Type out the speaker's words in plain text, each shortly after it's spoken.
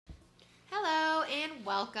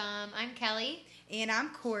welcome. I'm Kelly. And I'm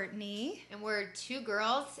Courtney. And we're two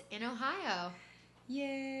girls in Ohio.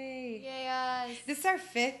 Yay. Yay us. This is our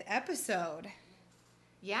 5th episode.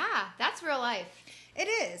 Yeah, that's real life. It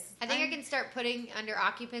is. I think I can start putting under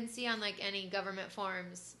occupancy on like any government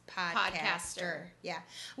forms. Podcaster. Yeah.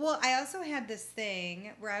 Well, I also had this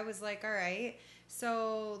thing where I was like, all right,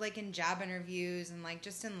 so like in job interviews and like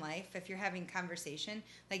just in life, if you're having conversation,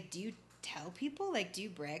 like do you tell people? Like do you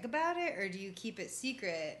brag about it or do you keep it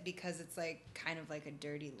secret because it's like kind of like a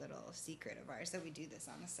dirty little secret of ours that we do this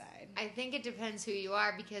on the side? I think it depends who you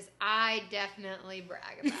are because I definitely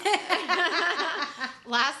brag about it.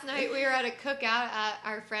 Last night we were at a cookout at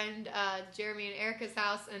our friend Jeremy and Erica's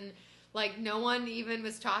house and like no one even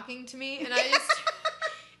was talking to me and I just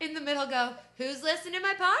in the middle go, who's listening to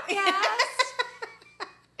my podcast?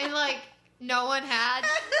 And like no one had.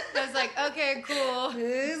 I was like, okay, cool.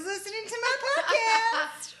 Who's listening to my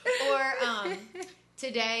podcast? Or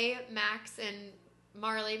today, Max and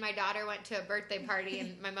Marley, my daughter, went to a birthday party,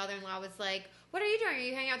 and my mother-in-law was like, "What are you doing? Are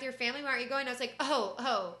you hanging out with your family? Where are you going?" I was like,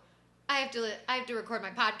 "Oh, I have to record my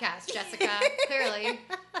podcast, Jessica. Clearly,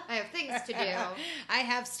 I have things to do. I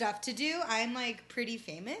have stuff to do. I'm like pretty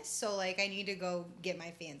famous, so like I need to go get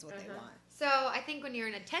my fans what they want." So I think when you're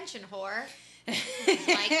an attention whore,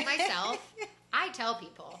 like myself, I tell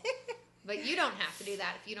people. But you don't have to do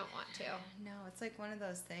that if you don't want to. No, it's like one of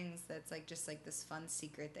those things that's like just like this fun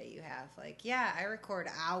secret that you have. Like, yeah, I record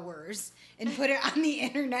hours and put it on the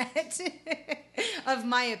internet of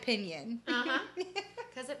my opinion.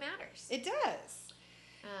 Because it matters. It does.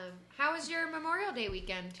 How was your Memorial Day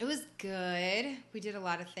weekend? It was good. We did a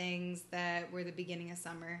lot of things that were the beginning of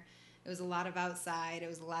summer. It was a lot of outside. It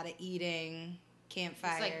was a lot of eating.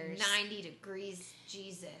 Campfires. It's like 90 degrees,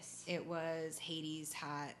 Jesus. It was Hades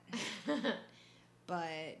hot.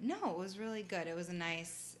 But no, it was really good. It was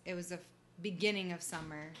a beginning of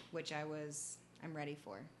summer, which I'm ready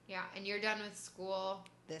for. Yeah, and you're done with school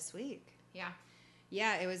this week. Yeah.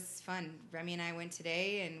 Yeah, it was fun. Remy and I went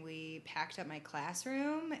today and we packed up my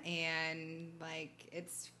classroom and like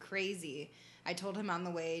it's crazy. I told him on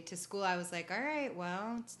the way to school, I was like, all right,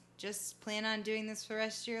 well, just plan on doing this for the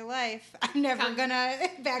rest of your life. I'm never gonna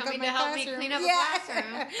back up my classroom. Help me clean up a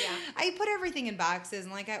classroom. Yeah. I put everything in boxes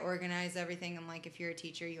and like I organize everything. And like if you're a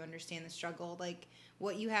teacher, you understand the struggle, like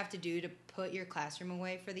what you have to do to put your classroom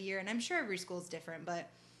away for the year. And I'm sure every school is different, but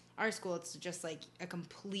our school it's just like a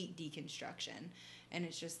complete deconstruction, and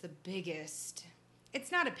it's just the biggest.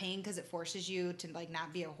 It's not a pain because it forces you to like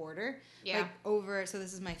not be a hoarder. Yeah. So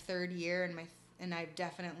this is my 3rd year, and I've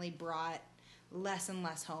definitely brought less and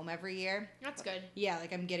less home every year. That's good. Yeah,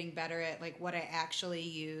 like I'm getting better at like what I actually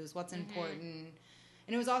use, what's important.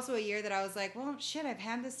 And it was also a year that I was like, well, shit, I've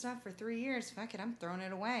had this stuff for 3 years. Fuck it, I'm throwing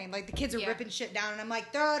it away. Like the kids are ripping shit down, and I'm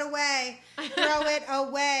like, throw it away, throw it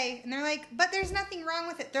away. And they're like, but there's nothing wrong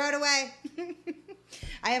with it. Throw it away.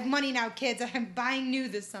 I have money now, kids. I'm buying new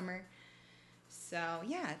this summer. So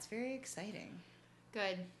yeah, it's very exciting.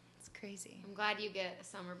 Good. It's crazy. I'm glad you get a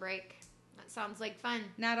summer break. That sounds like fun.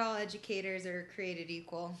 Not all educators are created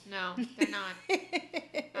equal. No, they're not.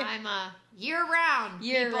 I'm a year-round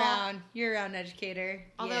year-round educator.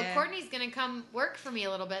 Although Courtney's going to come work for me a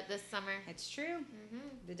little bit this summer. It's true.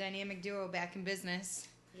 The dynamic duo back in business.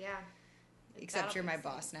 Yeah. Except you're my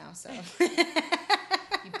boss now, so.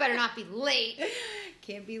 You better not be late.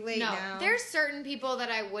 Can't be late now. There's certain people that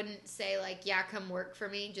I wouldn't say, like, yeah, come work for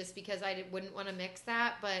me just because I wouldn't want to mix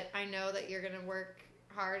that. But I know that you're going to work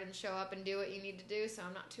hard and show up and do what you need to do, so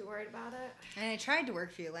I'm not too worried about it. And I tried to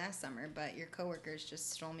work for you last summer, but your coworkers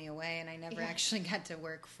just stole me away, and I never actually got to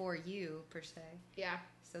work for you, per se. Yeah.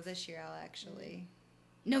 So this year I'll actually...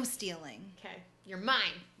 No stealing. Okay. You're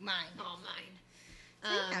mine. Mine. All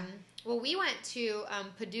mine. Well, we went to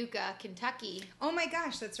Paducah, Kentucky. Oh my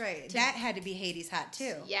gosh, that's right. That had to be Hades hot,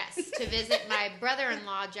 too. Yes, to visit my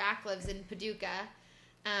brother-in-law. Jack lives in Paducah.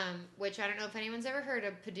 Which I don't know if anyone's ever heard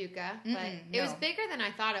of Paducah, but it was bigger than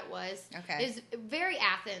I thought it was. Okay. It was very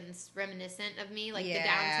Athens reminiscent of me, like the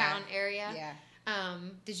downtown area. Yeah.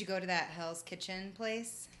 Did you go to that Hell's Kitchen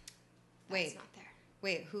place? That's not there.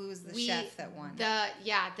 Wait, who's the chef that won?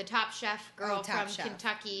 The Top Chef girl from Chef.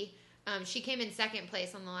 Kentucky. She came in 2nd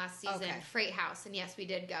place on the last season, Freight House, and yes, we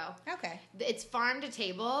did go. Okay. It's farm to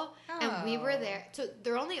table, and we were there. So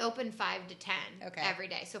they're only open 5 to 10 every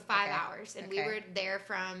day, so 5 hours, and we were there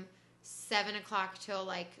from 7 o'clock till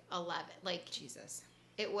like 11. Like Jesus.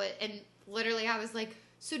 It was, and literally I was like,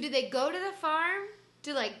 so did they go to the farm?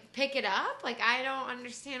 to like pick it up. Like, I don't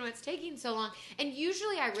understand what's taking so long. And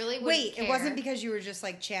usually I really wouldn't Wait, care. it wasn't because you were just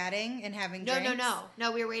like chatting and having drinks?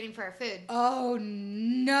 No, we were waiting for our food. Oh,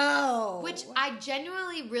 no. Which I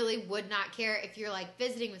genuinely really would not care if you're like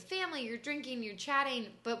visiting with family, you're drinking, you're chatting,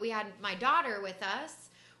 but we had my daughter with us,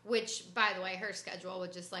 which, by the way, her schedule was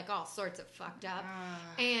just like all sorts of fucked up.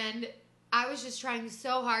 And I was just trying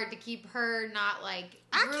so hard to keep her not like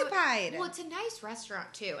occupied. Well, it's a nice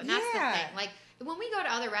restaurant too, and that's the thing. Like, when we go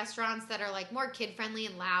to other restaurants that are like more kid friendly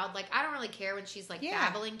and loud, like I don't really care when she's like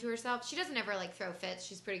babbling to herself. She doesn't ever like throw fits.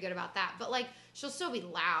 She's pretty good about that. But like she'll still be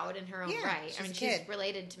loud in her own right. I mean, she's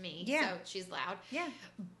related to me, so she's loud. Yeah.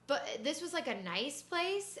 But this was like a nice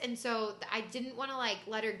place, and so I didn't want to like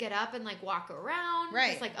let her get up and like walk around.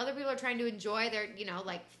 Right. Because like other people are trying to enjoy their,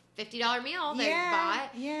 like $50 meal they bought.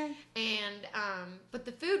 Yeah. And but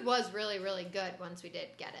the food was really, really good once we did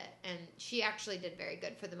get it. And she actually did very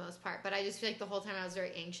good for the most part. But I just feel like the whole time I was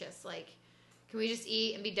very anxious. Like, can we just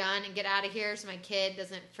eat and be done and get out of here so my kid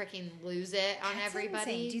doesn't freaking lose it on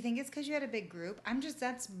everybody? Insane. Do you think it's because you had a big group?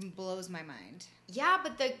 That blows my mind. Yeah,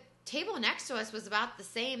 but the table next to us was about the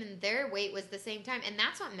same and their wait was the same time. And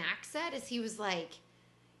that's what Max said, is he was like,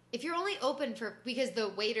 if you're only open for, because the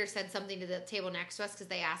waiter said something to the table next to us because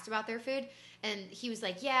they asked about their food, and he was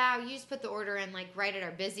like, yeah, you just put the order in like right at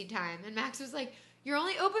our busy time. And Max was like, you're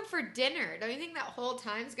only open for dinner. Don't you think that whole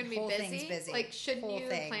time's going to be busy? Thing's busy. Like, shouldn't you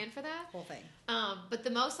plan for that? Whole thing. But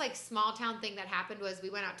the most like small town thing that happened was we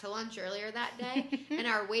went out to lunch earlier that day, and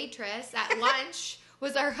our waitress at lunch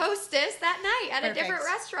was our hostess that night at a different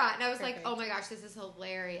restaurant. And I was like, oh my gosh, this is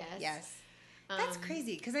hilarious. Yes. That's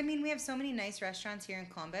crazy, because I mean, we have so many nice restaurants here in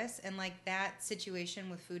Columbus, and like that situation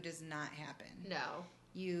with food does not happen. No,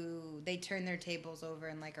 they turn their tables over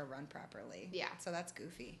and like are run properly. Yeah, so that's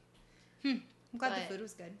goofy. I'm glad the food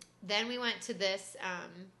was good. Then we went to this.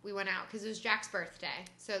 We went out because it was Jack's birthday,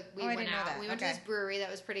 so we went out. We went to this brewery that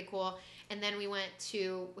was pretty cool, and then we went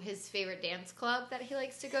to his favorite dance club that he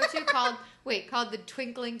likes to go to called the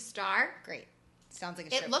Twinkling Star. Great. Sounds like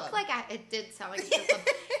a strip club. It did sound like a strip club.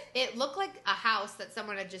 It looked like a house that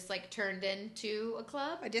someone had just like turned into a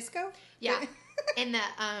club. A disco? Yeah. And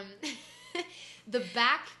the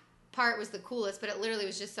back part was the coolest, but it literally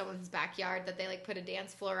was just someone's backyard that they like put a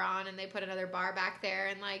dance floor on, and they put another bar back there,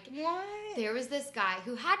 and like there was this guy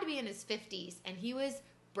who had to be in his 50s, and he was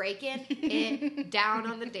breaking it down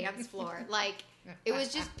on the dance floor. Like, it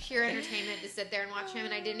was just pure entertainment to sit there and watch him,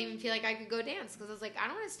 and I didn't even feel like I could go dance because I was like, I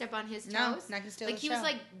don't want to step on his toes. No, not gonna steal like the he show. was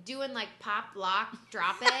like doing like pop, lock,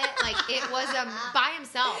 drop it. Like, it was by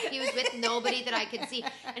himself. He was with nobody that I could see,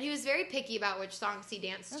 and he was very picky about which songs he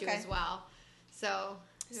danced to as well. So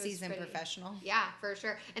seasoned professional. Yeah, for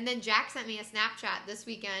sure. And then Jack sent me a Snapchat this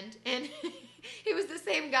weekend, and he was the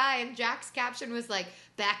same guy, and Jack's caption was like,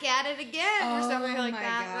 back at it again, or something like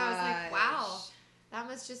that. And I was like, wow, that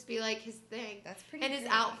must just be like his thing. That's pretty And his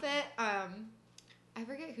outfit, I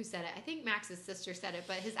forget who said it. I think Max's sister said it,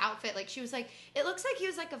 but his outfit, like, she was like, it looks like he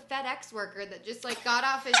was like a FedEx worker that just like got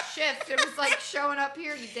off his shift and was like showing up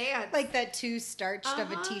here to dance. Like that too starched of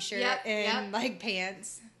a t-shirt and like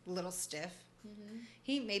pants, a little stiff.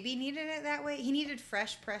 He maybe needed it that way. He needed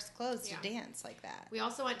fresh pressed clothes to dance like that. We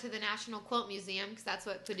also went to the National Quilt Museum because that's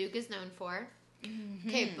what Paducah's known for.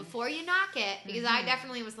 Okay, before you knock it, because I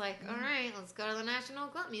definitely was like, all right, let's go to the National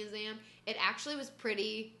Quilt Museum. It actually was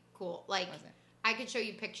pretty cool. Like, I could show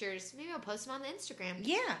you pictures. Maybe I'll post them on the Instagram.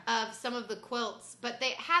 Yeah. Of some of the quilts. But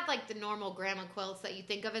they had, like, the normal grandma quilts that you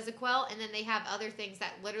think of as a quilt. And then they have other things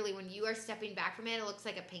that literally, when you are stepping back from it, it looks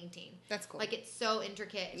like a painting. That's cool. Like, it's so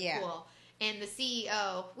intricate and cool. And the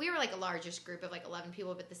CEO, we were, like, a largest group of, like, 11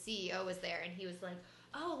 people. But the CEO was there. And he was like,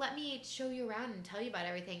 oh, let me show you around and tell you about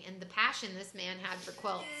everything. And the passion this man had for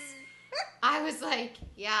quilts. I was like,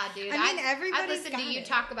 yeah, dude. I mean, everybody's I'd listen to you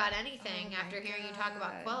talk about anything after hearing you talk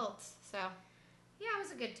about quilts. So, yeah, it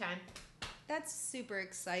was a good time. That's super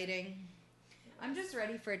exciting. I'm just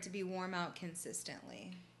ready for it to be warm out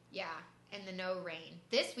consistently. Yeah, and the no rain.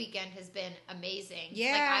 This weekend has been amazing.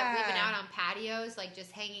 Yeah. Like, we've been out on patios, like,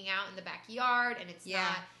 just hanging out in the backyard, and it's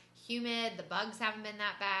not humid. The bugs haven't been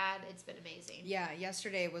that bad. It's been amazing. Yeah,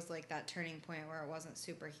 yesterday was like that turning point where it wasn't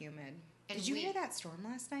super humid. And did you hear that storm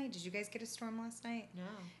last night? Did you guys get a storm last night? No.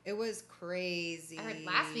 It was crazy. I heard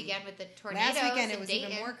last weekend with the tornadoes. Last weekend it was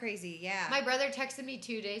even more crazy, yeah. My brother texted me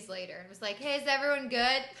 2 days later and was like, hey, is everyone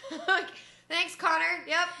good? Like, thanks, Connor.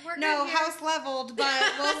 Yep, we're good. No, house leveled,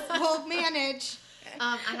 but we'll manage.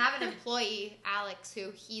 I have an employee, Alex,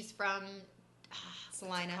 who he's from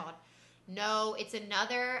Salina. No, it's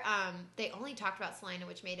another. They only talked about Salina,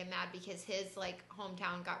 which made him mad because his like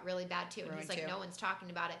hometown got really bad too, and Ruined he's like, too. no one's talking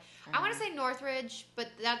about it. I want to say Northridge, but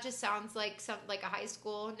that just sounds like a high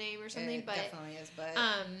school name or something. It but definitely is,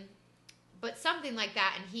 but something like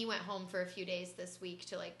that. And he went home for a few days this week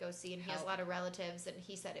to like go see, and he has a lot of relatives, and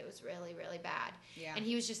he said it was really, really bad. Yeah. And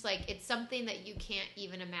he was just like, it's something that you can't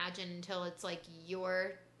even imagine until it's like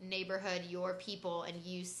your neighborhood, your people, and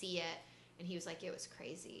you see it. And he was like, it was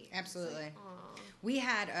crazy. Absolutely. Like, we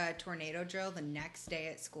had a tornado drill the next day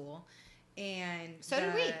at school. And so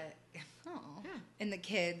did we. Oh. Yeah. And the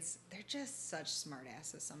kids, they're just such smart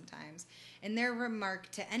asses sometimes. And their remark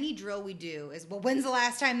to any drill we do is, well, when's the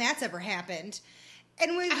last time that's ever happened?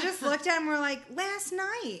 And we just looked at them and we're like, last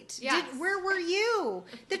night. Yes. Where were you?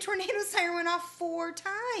 The tornado siren went off 4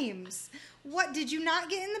 times. What, did you not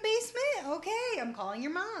get in the basement? Okay, I'm calling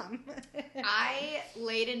your mom. I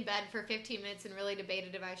laid in bed for 15 minutes and really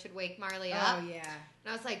debated if I should wake Marley up. Oh, yeah.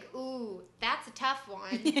 And I was like, ooh, that's a tough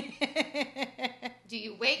one. Do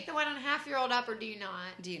you wake the 1.5-year-old up or do you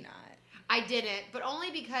not? Do you not? I didn't, but only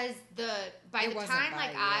because by the time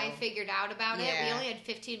like I figured out about it, we only had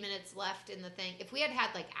 15 minutes left in the thing. If we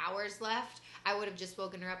had like hours left, I would have just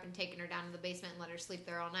woken her up and taken her down to the basement and let her sleep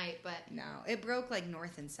there all night. But no, it broke like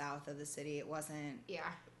north and south of the city. It wasn't. Yeah.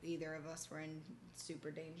 Either of us were in super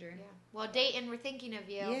danger. Yeah. Well, Dayton, we're thinking of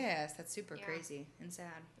you. Yes, that's super crazy and sad.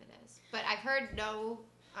 It is. But I've heard no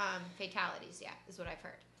fatalities yet, is what I've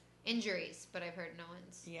heard. Injuries, but I've heard no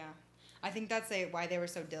ones. Yeah. I think that's why they were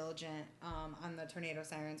so diligent on the tornado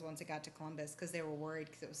sirens once it got to Columbus, because they were worried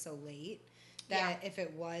because it was so late that if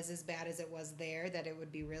it was as bad as it was there, that it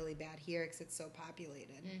would be really bad here because it's so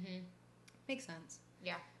populated. Mm-hmm. Makes sense.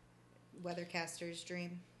 Yeah. Weathercaster's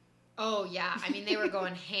dream. Oh, yeah. I mean, they were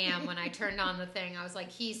going ham when I turned on the thing. I was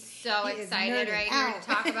like, he's so excited right here to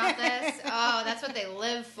talk about this. Oh, that's what they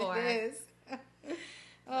live for. It is.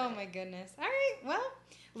 Oh, my goodness. All right. Well,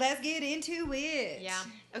 let's get into it. Yeah.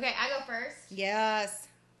 Okay, I go first. Yes.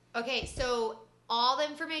 Okay, so all the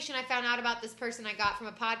information I found out about this person I got from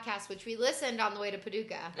a podcast, which we listened on the way to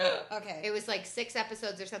Paducah. Okay. It was like 6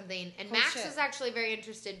 episodes or something. And Max was actually very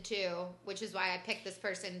interested too, which is why I picked this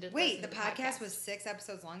person to Wait, the podcast was 6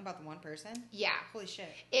 episodes long about the one person? Yeah. Holy shit.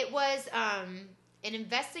 It was an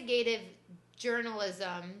investigative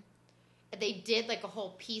journalism. They did like a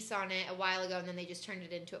whole piece on it a while ago, and then they just turned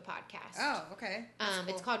it into a podcast. Oh, okay. Cool.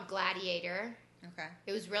 It's called Gladiator. Okay.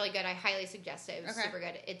 It was really good. I highly suggest it. It was super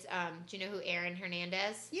good. It's do you know who Aaron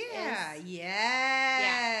Hernandez is? Yeah. Yes.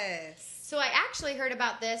 Yeah. So I actually heard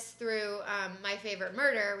about this through My Favorite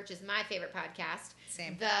Murder, which is my favorite podcast.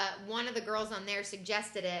 Same. One of the girls on there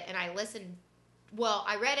suggested it, and I listened. Well,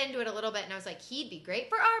 I read into it a little bit, and I was like, he'd be great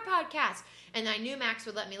for our podcast. And I knew Max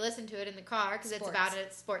would let me listen to it in the car because it's about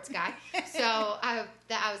a sports guy. So I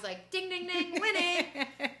was like, ding, ding, ding, winning.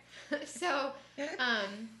 So,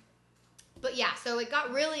 but yeah, so it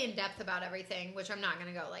got really in depth about everything, which I'm not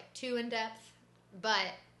going to go like too in depth, but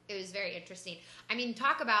it was very interesting. I mean,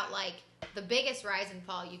 talk about like the biggest rise and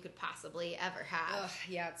fall you could possibly ever have. Ugh,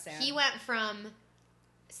 yeah, it's sad. He went from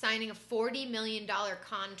signing a $40 million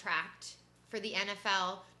contract for the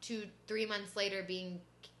NFL to 3 months later being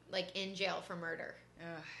like in jail for murder.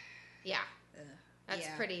 Ugh. Yeah. Ugh. That's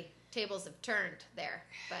Yeah. pretty, tables have turned there.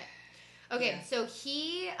 But okay, Yeah. so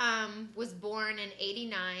he was born in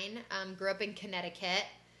 89, grew up in Connecticut.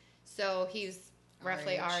 So he's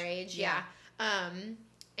roughly our age. Yeah.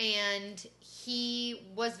 And he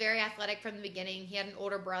was very athletic from the beginning. He had an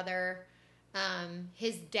older brother.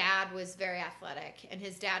 His dad was very athletic, and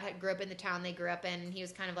his dad grew up in the town they grew up in, and he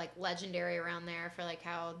was kind of like legendary around there for like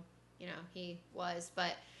how, he was.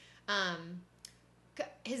 But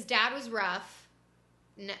his dad was rough.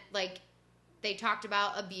 Like, they talked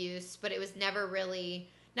about abuse, but it was never really,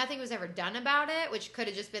 nothing was ever done about it, which could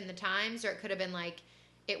have just been the times, or it could have been like,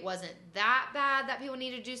 it wasn't that bad that people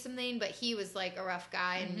needed to do something, but he was like a rough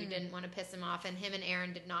guy, and you didn't want to piss him off, and him and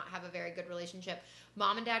Aaron did not have a very good relationship.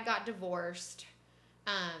 Mom and dad got divorced.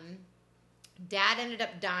 Dad ended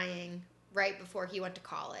up dying right before he went to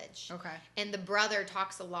college. Okay. And the brother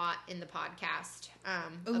talks a lot in the podcast.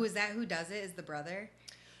 Is that who does it? Is the brother?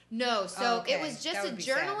 No, so okay. it was just a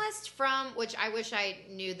journalist from, which I wish I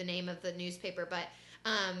knew the name of the newspaper, but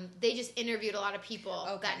they just interviewed a lot of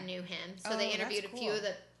people that knew him. So they interviewed a few of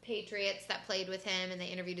the Patriots that played with him, and they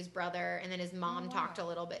interviewed his brother, and then his mom talked a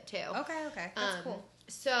little bit too. Okay. That's cool.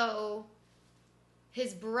 So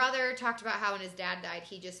his brother talked about how when his dad died,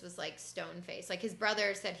 he just was like stone faced. Like, his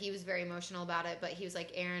brother said he was very emotional about it, but he was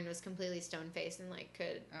like, Aaron was completely stone faced and like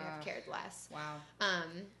could have cared less. Wow.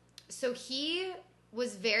 So he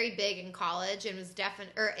was very big in college and was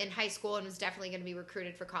in high school and was definitely going to be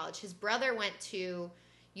recruited for college. His brother went to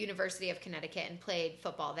University of Connecticut and played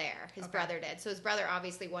football there. His brother did. So his brother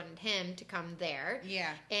obviously wanted him to come there.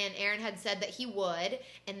 Yeah. And Aaron had said that he would,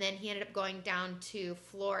 and then he ended up going down to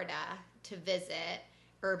Florida to visit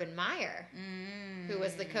Urban Meyer, who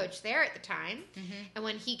was the coach there at the time. And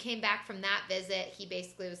when he came back from that visit, he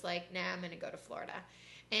basically was like, nah, I'm going to go to Florida.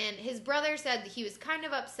 And his brother said that he was kind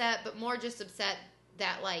of upset, but more just upset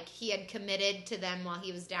that, like, he had committed to them while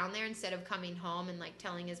he was down there instead of coming home and, like,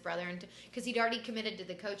 telling his brother. Because he'd already committed to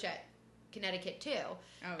the coach at Connecticut, too.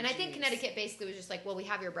 I think Connecticut basically was just like, well, we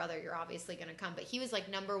have your brother. You're obviously going to come. But he was, like,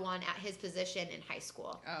 number one at his position in high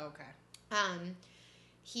school. Oh, okay.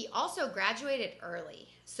 He also graduated early.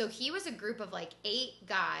 So he was a group of like 8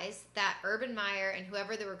 guys that Urban Meyer and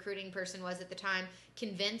whoever the recruiting person was at the time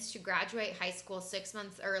convinced to graduate high school 6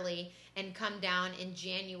 months early and come down in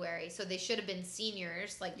January. So they should have been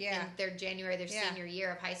seniors, like in their senior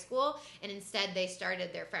year of high school. And instead they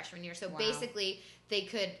started their freshman year. So basically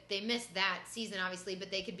they missed that season obviously,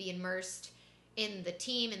 but they could be immersed in the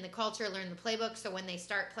team, in the culture, learn the playbook. So when they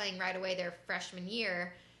start playing right away their freshman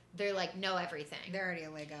year, they're like, know everything. They're already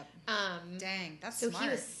a leg up. Dang, that's so smart. So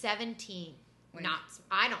he was 17.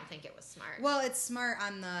 I don't think it was smart. Well, it's smart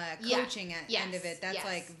on the coaching end of it. That's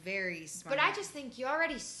like very smart. But I just think you're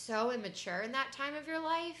already so immature in that time of your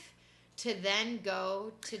life to then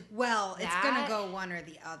go to it's going to go one or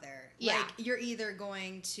the other. Yeah. Like, you're either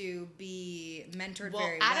going to be mentored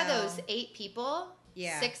very well. Out of those 8 people,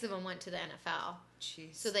 6 of them went to the NFL.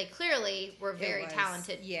 Jeez. So they clearly were very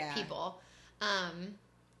talented people.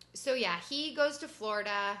 So, he goes to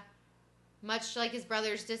Florida, much like his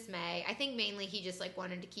brother's dismay. I think mainly he just, like,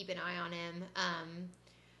 wanted to keep an eye on him.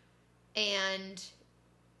 And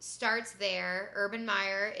starts there. Urban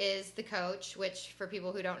Meyer is the coach, which, for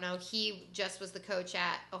people who don't know, he just was the coach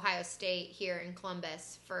at Ohio State here in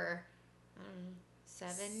Columbus for, I don't know,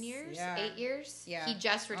 7 years? 8 years? Yeah. He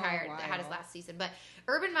just retired, had his last season. But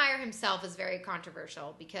Urban Meyer himself is very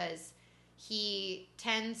controversial because he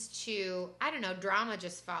tends to, I don't know, drama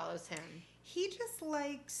just follows him. He just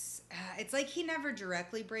likes, it's like he never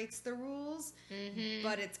directly breaks the rules,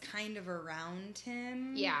 but it's kind of around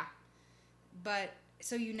him. Yeah. But,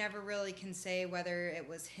 so you never really can say whether it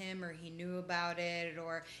was him or he knew about it,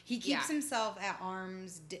 or he keeps himself at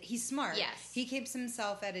arm's, he's smart. Yes. He keeps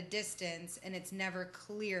himself at a distance, and it's never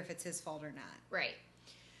clear if it's his fault or not. Right.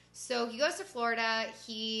 So he goes to Florida.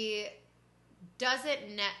 He doesn't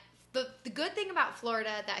the good thing about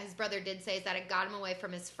Florida that his brother did say is that it got him away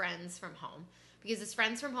from his friends from home, because his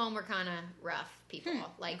friends from home were kind of rough people.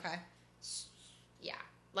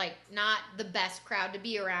 Like not the best crowd to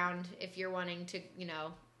be around if you're wanting to,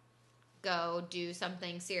 go do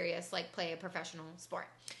something serious like play a professional sport.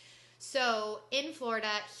 So in Florida,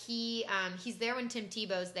 he's there when Tim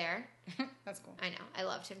Tebow's there. That's cool. I know. I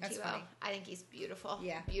love Tim Tebow. Funny. I think he's beautiful.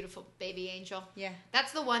 Yeah. Beautiful baby angel. Yeah.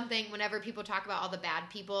 That's the one thing whenever people talk about all the bad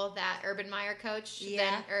people that Urban Meyer coached,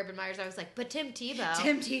 then Urban Meyer's always like, but Tim Tebow.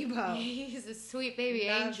 Tim Tebow. He's a sweet baby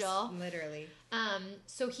angel. Literally.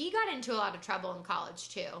 So he got into a lot of trouble in college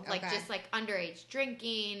too. Like just like underage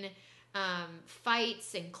drinking,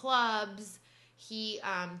 fights in clubs.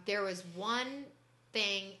 There was one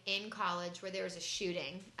thing in college where there was a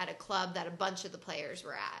shooting at a club that a bunch of the players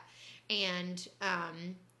were at. And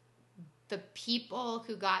the people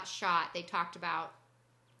who got shot, they talked about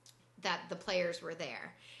that the players were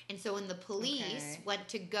there. And so when the police went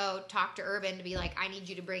to go talk to Urban to be like, I need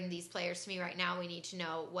you to bring these players to me right now. We need to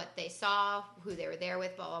know what they saw, who they were there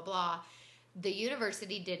with, blah, blah, blah. The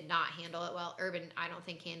university did not handle it well. Urban, I don't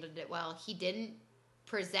think, handled it well. He didn't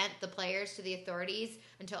present the players to the authorities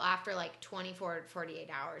until after like 24 to 48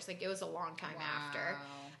 hours. Like, it was a long time after.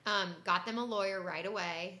 Got them a lawyer right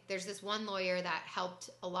away. There's this one lawyer that helped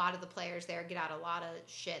a lot of the players there get out a lot of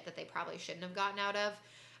shit that they probably shouldn't have gotten out of.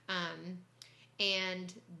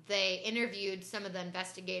 And they interviewed some of the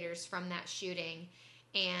investigators from that shooting,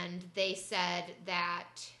 and they said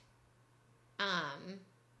that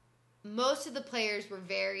most of the players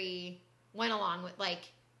went along with,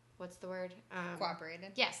 like, what's the word?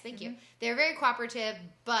 Cooperated. Yes, thank you. They're very cooperative,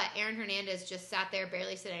 but Aaron Hernandez just sat there,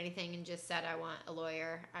 barely said anything, and just said, I want a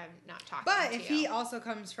lawyer. I'm not talking to you. But if he also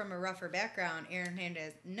comes from a rougher background, Aaron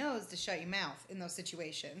Hernandez knows to shut your mouth in those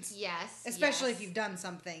situations. Yes. Especially if you've done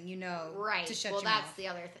something, to shut your mouth. Well, that's the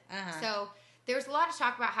other thing. So there was a lot of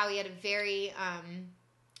talk about how he had a very,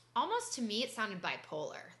 almost to me, it sounded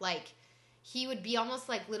bipolar. Like, he would be almost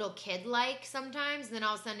like little kid-like sometimes, and then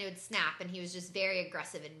all of a sudden it would snap, and he was just very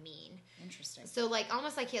aggressive and mean. Interesting. So, like,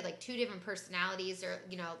 almost like he had, like, 2 different personalities, or,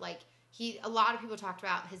 like, a lot of people talked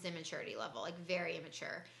about his immaturity level, like very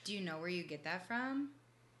immature. Do you know where you get that from?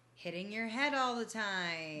 Hitting your head all the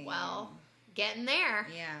time. Well, getting there.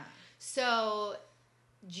 Yeah. So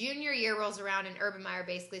junior year rolls around and Urban Meyer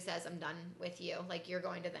basically says, I'm done with you. Like, you're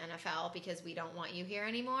going to the NFL because we don't want you here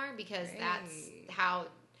anymore, because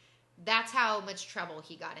that's how much trouble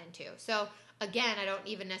he got into. So again, I don't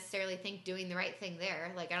even necessarily think doing the right thing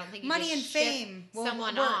there. Like, I don't think you money just and fame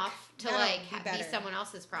someone work. off to be someone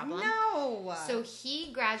else's problem. No. So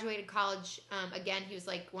he graduated college. Again, he was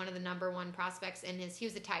like one of the number one prospects he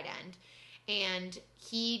was a tight end. And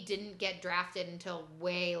he didn't get drafted until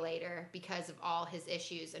way later because of all his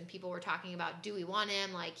issues. And people were talking about, do we want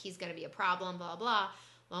him? Like, he's going to be a problem, blah, blah.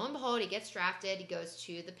 Lo and behold, he gets drafted. He goes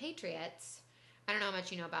to the Patriots. I don't know how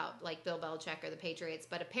much you know about, like, Bill Belichick or the Patriots,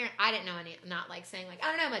 but apparently I didn't know any, not like saying, like, I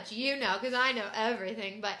don't know how much you know, because I know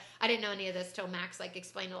everything, but I didn't know any of this till Max, like,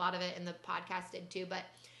 explained a lot of it, and the podcast did too. But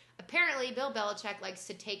apparently Bill Belichick likes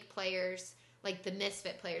to take players, like the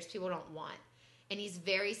misfit players people don't want. And he's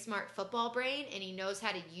very smart football brain, and he knows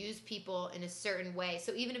how to use people in a certain way.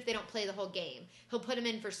 So even if they don't play the whole game, he'll put them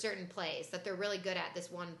in for certain plays that they're really good at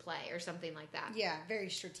this one play or something like that. Yeah, very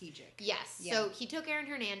strategic. Yes. Yeah. So he took Aaron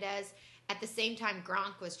Hernandez. At the same time,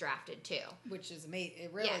 Gronk was drafted too. Which is a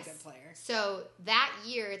really good player. So that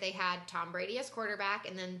year, they had Tom Brady as quarterback,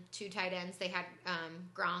 and then two tight ends. They had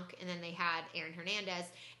Gronk, and then they had Aaron Hernandez.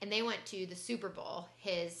 And they went to the Super Bowl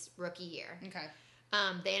his rookie year. Okay.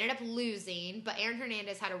 They ended up losing, but Aaron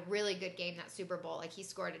Hernandez had a really good game that Super Bowl. Like, he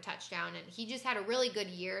scored a touchdown, and he just had a really good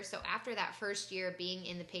year. So after that first year being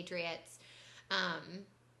in the Patriots,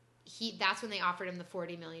 that's when they offered him the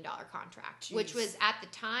 $40 million contract, Jeez. which was at the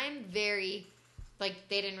time very, like,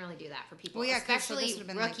 they didn't really do that for people, especially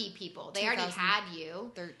rookie people. They already had you.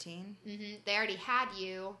 13. Mm-hmm. They already had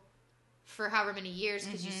you for however many years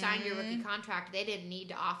because you signed your rookie contract. They didn't need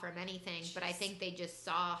to offer him anything, but I think they just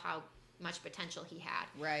saw how much potential he had.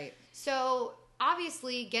 Right. So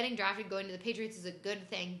obviously getting drafted, going to the Patriots is a good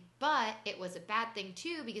thing, but it was a bad thing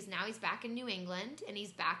too because now he's back in New England and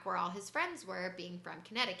he's back where all his friends were, being from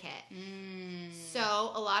Connecticut.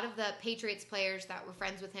 So a lot of the Patriots players that were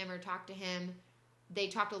friends with him or talked to him, they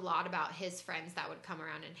talked a lot about his friends that would come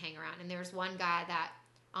around and hang around. And there was one guy that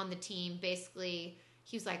on the team, basically,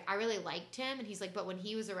 he was like, I really liked him. And he's like, but when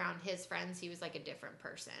he was around his friends, he was like a different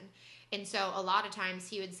person. And so a lot of times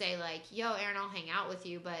he would say, like, yo, Aaron, I'll hang out with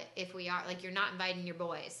you, but if we are, like, you're not inviting your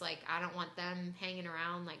boys. Like, I don't want them hanging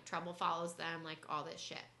around. Like, trouble follows them, like, all this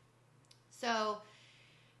shit. So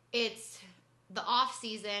it's the off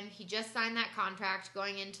season. He just signed that contract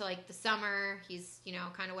going into, like, the summer. He's,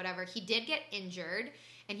 kind of whatever. He did get injured,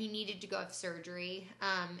 and he needed to go have surgery.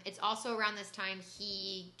 It's also around this time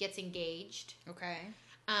he gets engaged. Okay.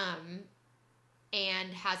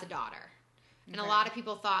 And has a daughter. And a lot of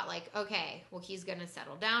people thought, like, okay, well, he's going to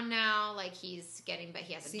settle down now. Like, but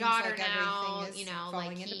he has a daughter like now.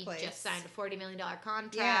 Falling he into place. just signed a $40 million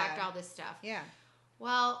contract, all this stuff. Yeah.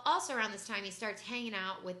 Well, also around this time, he starts hanging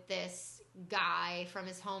out with this guy from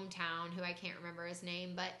his hometown who I can't remember his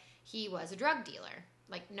name, but he was a drug dealer,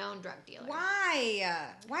 like, known drug dealer. Why?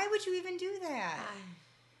 Why would you even do that?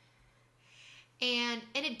 And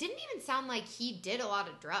it didn't even sound like he did a lot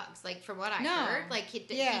of drugs. Like, from what I heard, like, he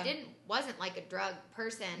wasn't like a drug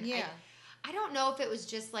person. Yeah. I don't know if it was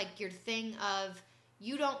just like your thing of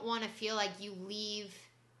you don't want to feel like you leave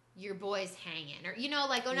your boys hanging, or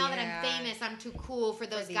like, oh, now that I'm famous, I'm too cool for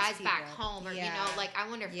those guys people back home, or like, I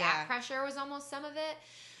wonder if that pressure was almost some of it.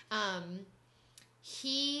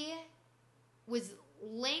 He was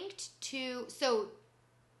linked to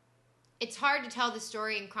it's hard to tell the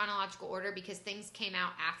story in chronological order because things came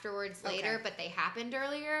out afterwards later, but they happened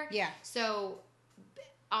earlier. Yeah. So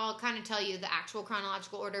I'll kind of tell you the actual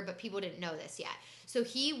chronological order, but people didn't know this yet. So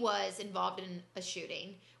he was involved in a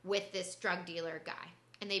shooting with this drug dealer guy.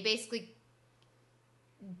 And they basically,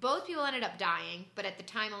 both people ended up dying, but at the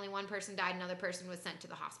time only one person died, another person was sent to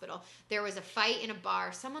the hospital. There was a fight in a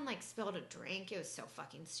bar. Someone, like, spilled a drink. It was so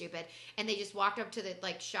fucking stupid. And they just walked up to the,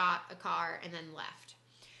 like, shot a car and then left.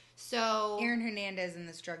 So Aaron Hernandez and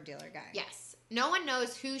this drug dealer guy. Yes. No one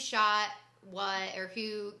knows who shot what or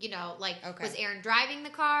who, was Aaron driving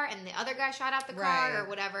the car and the other guy shot out the car or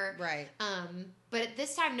whatever. Right. But at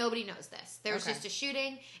this time, nobody knows this. There was just a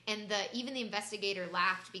shooting, and even the investigator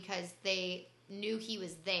laughed because they knew he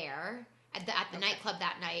was there at the nightclub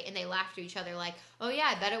that night, and they laughed to each other like, oh,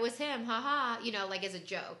 yeah, I bet it was him, haha, like as a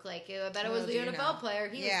joke. Like, I bet it was the NFL player.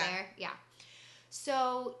 He was there. Yeah.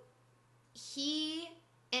 So he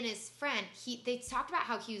and his friend, they talked about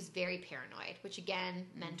how he was very paranoid, which, again,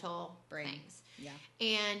 mental things. Yeah.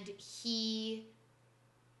 And he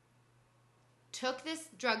took this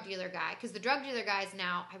drug dealer guy, because the drug dealer guy is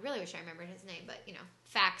now, I really wish I remembered his name, but,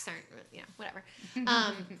 facts aren't, whatever.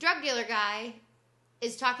 Drug dealer guy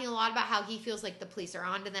is talking a lot about how he feels like the police are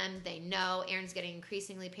onto them. They know. Aaron's getting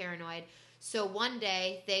increasingly paranoid. So one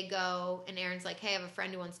day they go, and Aaron's like, hey, I have a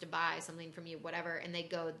friend who wants to buy something from you, whatever. And they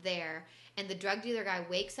go there, and the drug dealer guy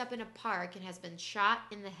wakes up in a park and has been shot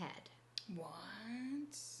in the head.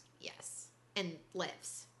 What? Yes. And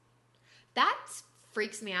lives. That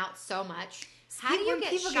freaks me out so much. How do you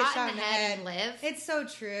get shot in the head and live? It's so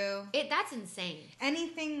true. That's insane.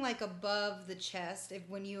 Anything like above the chest,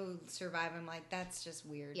 when you survive, I'm like, that's just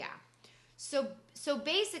weird. Yeah. So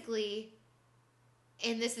basically,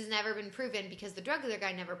 and this has never been proven because the drug dealer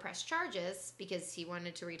guy never pressed charges because he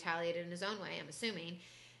wanted to retaliate in his own way, I'm assuming.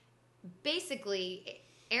 Basically,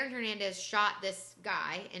 Aaron Hernandez shot this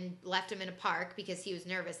guy and left him in a park because he was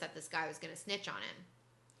nervous that this guy was going to snitch on him,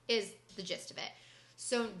 is the gist of it.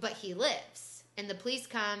 So, but he lives. And the police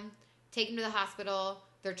come, take him to the hospital.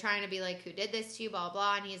 They're trying to be like, who did this to you, blah,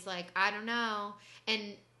 blah. And he's like, I don't know.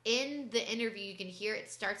 And in the interview, you can hear it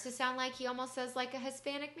starts to sound like he almost says like a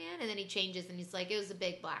Hispanic man. And then he changes and he's like, it was a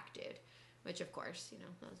big black dude. Which, of course,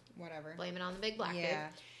 whatever. Blame it on the big black dude.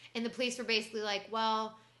 And the police were basically like,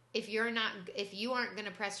 well, if you aren't going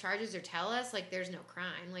to press charges or tell us, like, there's no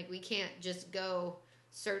crime. Like, we can't just go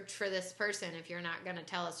search for this person if you're not going to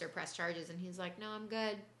tell us or press charges. And he's like, no, I'm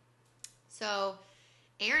good. So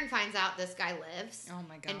Aaron finds out this guy lives. Oh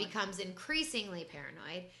my God. And becomes increasingly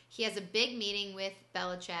paranoid. He has a big meeting with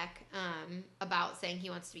Belichick about saying he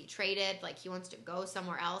wants to be traded. Like, he wants to go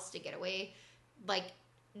somewhere else to get away. Like,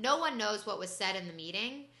 no one knows what was said in the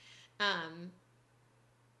meeting.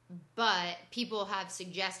 But people have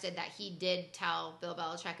suggested that he did tell Bill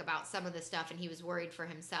Belichick about some of the stuff and he was worried for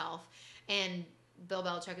himself. And Bill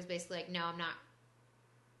Belichick is basically like, no, I'm not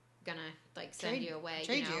gonna like send you away,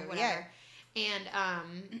 whatever. Yeah. And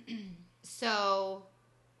so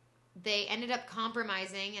they ended up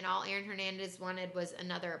compromising, and all Aaron Hernandez wanted was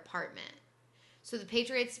another apartment. So the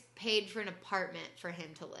Patriots paid for an apartment for him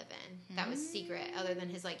to live in. That was secret, other than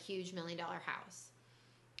his like huge $1 million house.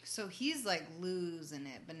 So he's like losing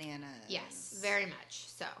it, bananas. Yes, very much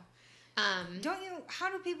so.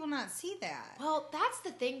 How do people not see that? Well, that's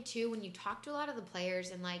the thing too, when you talk to a lot of the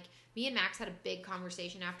players, and like me and Max had a big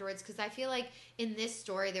conversation afterwards, because I feel like in this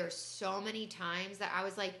story there were so many times that I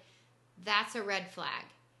was like, that's a red flag.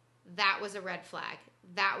 That was a red flag.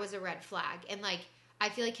 That was a red flag. And like, I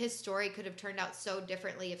feel like his story could have turned out so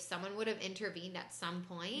differently if someone would have intervened at some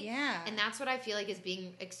point. Yeah. And that's what I feel like is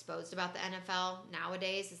being exposed about the NFL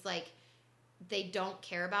nowadays, is like, they don't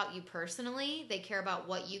care about you personally. They care about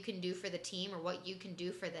what you can do for the team or what you can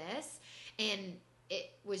do for this. And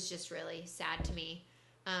it was just really sad to me.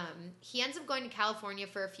 He ends up going to California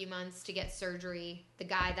for a few months to get surgery. The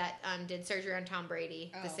guy that did surgery on Tom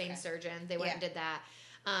Brady, the same surgeon, they went and did that.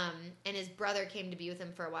 And his brother came to be with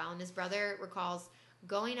him for a while. And his brother recalls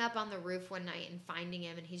going up on the roof one night and finding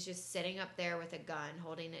him. And he's just sitting up there with a gun,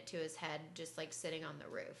 holding it to his head, just like sitting on the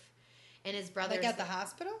roof. And his brother, like at the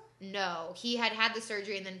hospital? No, he had the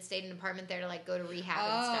surgery and then stayed in an apartment there to like go to rehab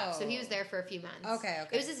and stuff. So he was there for a few months. Okay.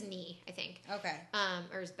 It was his knee, I think. Okay.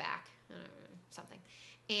 Or his back, I don't know, something.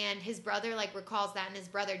 And his brother like recalls that, and his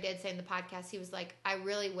brother did say in the podcast, he was like, I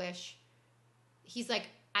really wish. He's like,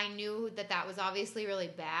 I knew that was obviously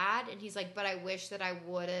really bad, and he's like, but I wish that I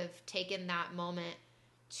would have taken that moment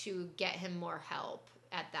to get him more help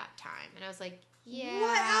at that time. And I was like, yeah.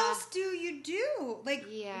 What else do you do? Like,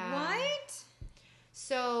 what?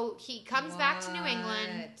 So he comes back to New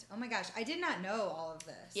England. Oh my gosh, I did not know all of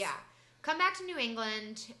this. Yeah. Come back to New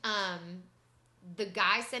England. The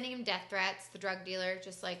guy sending him death threats, the drug dealer,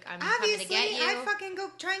 just like, I'm coming to get you. I'd fucking go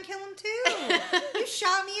try and kill him too. You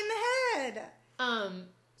shot me in the head.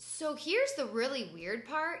 So here's the really weird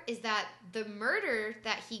part, is that the murder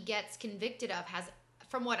that he gets convicted of has,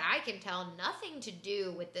 from what I can tell, nothing to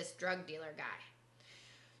do with this drug dealer guy.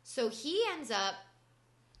 So he ends up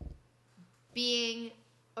being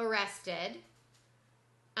arrested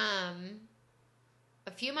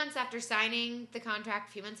a few months after signing the contract,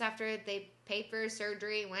 a few months after they paid for his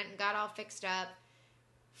surgery, went and got all fixed up,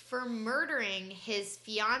 for murdering his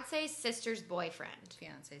fiance's sister's boyfriend.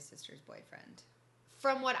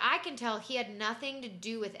 From what I can tell, he had nothing to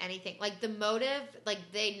do with anything. Like, the motive, like,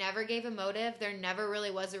 they never gave a motive. There never really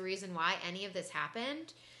was a reason why any of this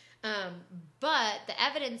happened. But the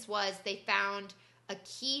evidence was they found a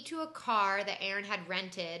key to a car that Aaron had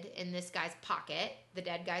rented in this guy's pocket, the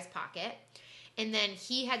dead guy's pocket. And then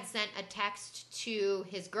he had sent a text to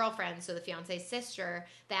his girlfriend, so the fiance's sister,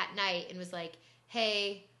 that night, and was like,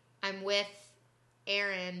 hey, I'm with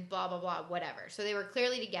Aaron, blah, blah, blah, whatever. So they were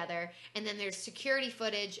clearly together. And then there's security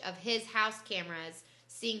footage of his house cameras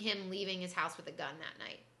seeing him leaving his house with a gun that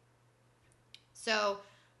night. So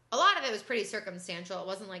a lot of it was pretty circumstantial. It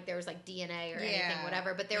wasn't like there was like DNA or anything,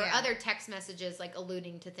 whatever. But there were other text messages like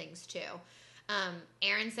alluding to things too.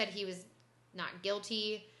 Aaron said he was not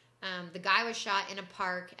guilty. The guy was shot in a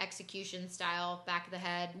park, execution style, back of the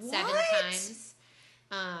head, 7 times.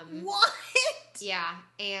 What? Yeah,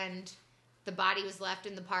 and the body was left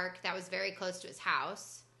in the park that was very close to his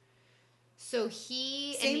house. So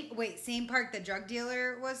same park the drug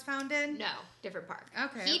dealer was found in? No, different park.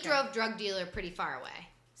 Okay. He drove drug dealer pretty far away.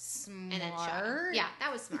 Smart. And then shot him. Yeah,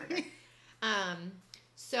 that was smarter.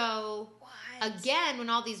 So what? Again, when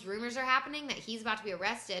all these rumors are happening that he's about to be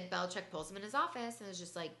arrested, Belichick pulls him in his office and is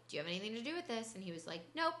just like, "Do you have anything to do with this?" And he was like,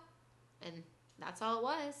 "Nope." And that's all it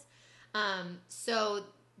was. So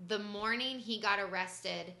the morning he got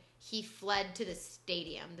arrested, he fled to the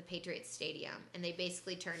stadium, the Patriots stadium, and they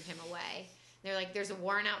basically turned him away. They're like, "There's a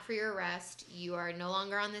warrant out for your arrest. You are no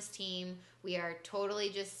longer on this team. We are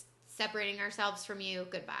totally just separating ourselves from you.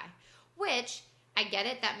 Goodbye." Which, I get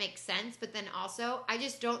it, that makes sense, but then also, I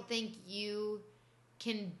just don't think you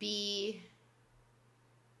can be...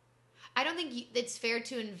 I don't think it's fair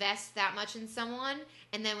to invest that much in someone,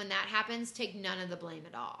 and then when that happens, take none of the blame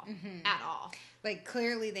at all. Mm-hmm. At all. Like,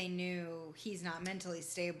 clearly they knew he's not mentally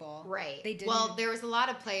stable. Right. They didn't... Well, there was a lot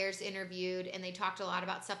of players interviewed, and they talked a lot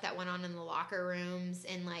about stuff that went on in the locker rooms,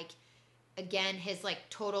 and, like, again, his, like,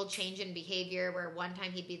 total change in behavior, where one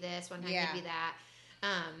time he'd be this, one time he'd be that.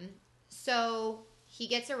 So he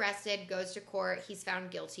gets arrested, goes to court, he's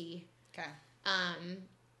found guilty. Okay.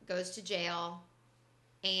 Goes to jail,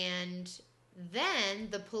 and then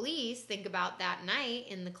the police think about that night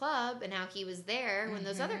in the club and how he was there when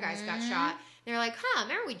those other guys got shot. They're like,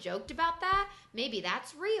 remember we joked about that? Maybe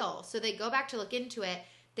that's real. So they go back to look into it.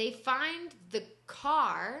 They find the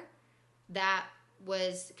car that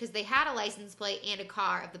was, because they had a license plate and a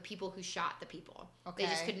car of the people who shot the people. Okay.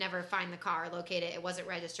 They just could never find the car, locate it. It wasn't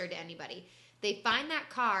registered to anybody. They find that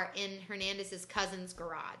car in Hernandez's cousin's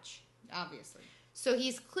garage. Obviously. So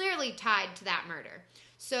he's clearly tied to that murder.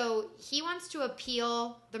 So he wants to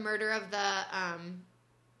appeal the murder of the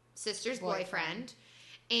sister's boyfriend.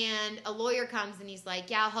 And a lawyer comes and he's like,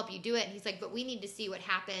 "Yeah, I'll help you do it." And he's like, "But we need to see what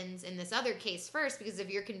happens in this other case first, because if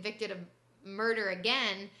you're convicted of murder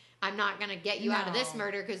again, I'm not going to get you out of this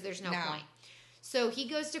murder because there's no point." So he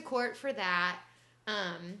goes to court for that.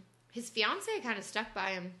 His fiance kind of stuck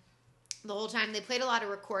by him the whole time. They played a lot of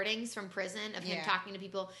recordings from prison of him talking to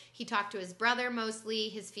people. He talked to his brother mostly,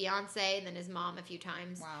 his fiance, and then his mom a few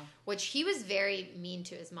times. Wow. Which he was very mean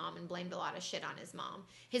to his mom and blamed a lot of shit on his mom.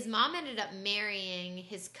 His mom ended up marrying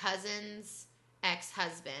his cousin's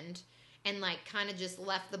ex-husband and, like, kind of just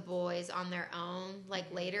left the boys on their own, like,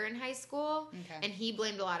 later in high school. Okay. And he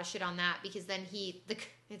blamed a lot of shit on that because then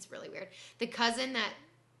it's really weird. The cousin that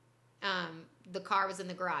the car was in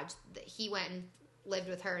the garage, he went and lived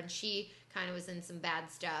with her, and she kind of was in some bad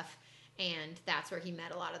stuff, and that's where he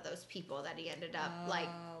met a lot of those people that he ended up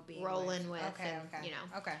rolling with. Okay. You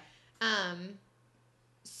know. Okay.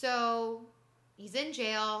 So he's in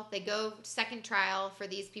jail. They go second trial for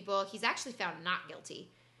these people. He's actually found not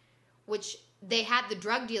guilty, which they had the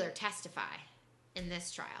drug dealer testify in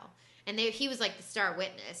this trial, and he was like the star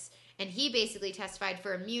witness, and he basically testified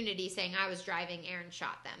for immunity, saying, "I was driving, Aaron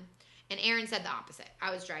shot them." And Aaron said the opposite.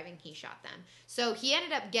 "I was driving, he shot them." So he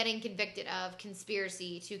ended up getting convicted of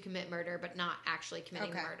conspiracy to commit murder, but not actually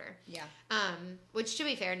committing murder. Yeah. Which, to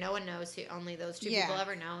be fair, no one knows who. Only those two people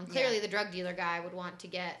ever know. And clearly, the drug dealer guy would want to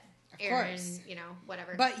get Aaron,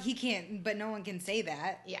 whatever. But he can't. But no one can say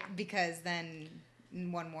that. Yeah. Because then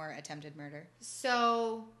one more attempted murder.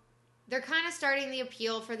 So they're kind of starting the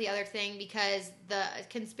appeal for the other thing, because the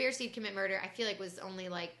conspiracy to commit murder, I feel like, was only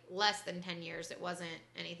like less than 10 years. It wasn't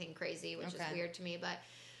anything crazy, which is weird to me. But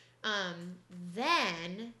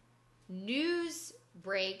then news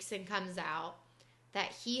breaks and comes out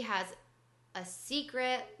that he has a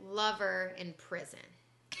secret lover in prison.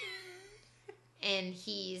 And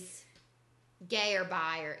he's gay or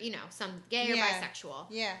bi, or, some gay or bisexual.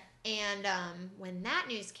 Yeah. And when that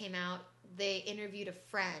news came out, they interviewed a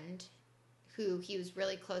friend who he was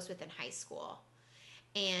really close with in high school,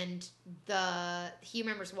 and he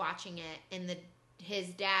remembers watching it, and his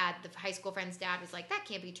dad, the high school friend's dad, was like, "That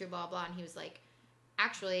can't be true, blah blah," and he was like,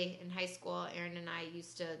 "Actually, in high school, Aaron and I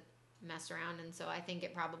used to mess around, and so I think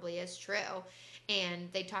it probably is true."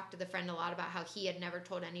 And they talked to the friend a lot about how he had never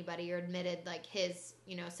told anybody or admitted, like, his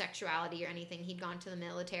sexuality or anything. He'd gone to the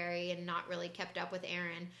military and not really kept up with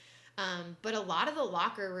Aaron. But a lot of the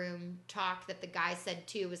locker room talk that the guy said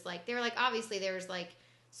too was like, they were like, obviously there was like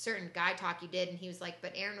certain guy talk you did, and he was like,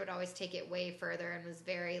 but Aaron would always take it way further and was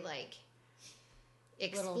very like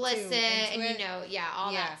explicit and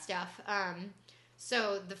all that stuff.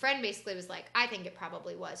 So the friend basically was like, I think it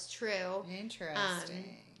probably was true.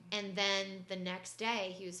 Interesting. And then the next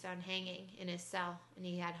day he was found hanging in his cell, and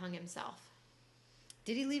he had hung himself.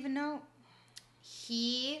 Did he leave a note?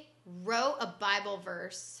 He wrote a Bible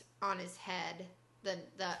verse on his head, the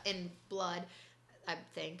in blood, I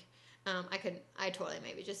think. I totally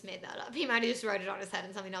maybe just made that up. He might have just wrote it on his head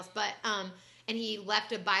and something else. But and he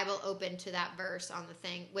left a Bible open to that verse on the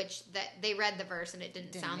thing, which that they read the verse and it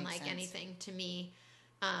didn't sound like anything to me.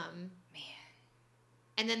 Man.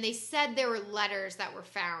 And then they said there were letters that were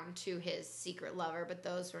found to his secret lover, but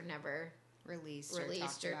those were never released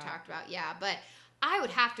or talked about. Yeah, but I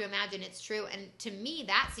would have to imagine it's true. And to me,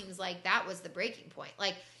 that seems like that was the breaking point.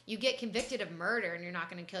 Like, you get convicted of murder and you're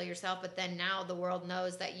not going to kill yourself, but then now the world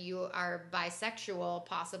knows that you are bisexual,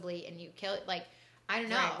 possibly, and you kill it. Like, I don't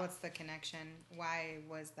know. Right, what's the connection? Why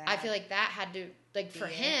was that? I feel like that had to, like, for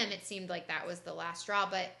him, it seemed like that was the last straw.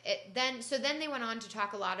 But then they went on to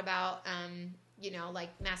talk a lot about, like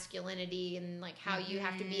masculinity and like how you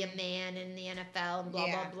have to be a man in the NFL and blah,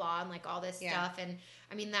 blah, blah, and like all this stuff. And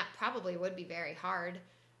I mean, that probably would be very hard,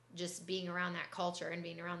 just being around that culture and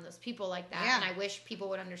being around those people like that. Yeah. And I wish people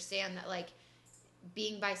would understand that, like,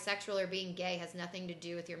 being bisexual or being gay has nothing to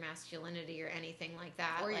do with your masculinity or anything like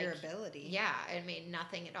that. Or like, your ability. Yeah, I mean,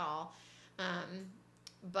 nothing at all.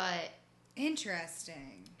 But...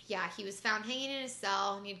 Interesting. Yeah, he was found hanging in his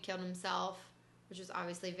cell and he'd killed himself, which was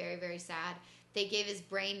obviously very, very sad. They gave his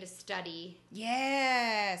brain to study.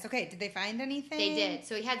 Yes. Okay, did they find anything? They did.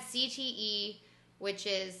 So he had CTE, which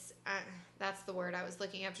is... that's the word I was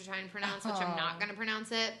looking up to try and pronounce, which I'm not going to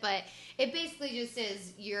pronounce it. But it basically just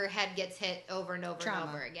is your head gets hit over and over and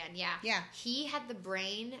over again. Yeah. Yeah. He had the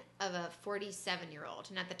brain of a 47-year-old,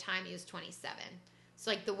 and at the time he was 27. So,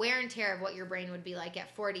 like, the wear and tear of what your brain would be like at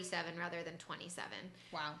 47 rather than 27.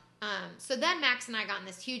 Wow. So then Max and I got in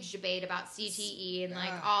this huge debate about CTE and,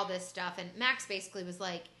 like, all this stuff. And Max basically was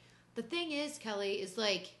like, the thing is, Kelly, is,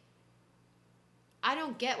 like, I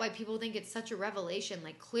don't get why people think it's such a revelation.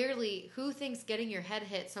 Like, clearly, who thinks getting your head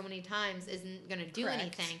hit so many times isn't going to do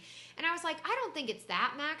anything? And I was like, I don't think it's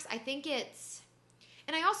that, Max. I think it's...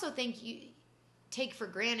 And I also think you take for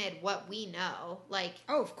granted what we know. Like...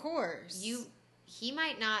 Oh, of course. He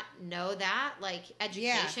might not know that, like,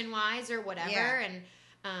 education-wise or whatever. Yeah. And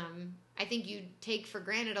I think you take for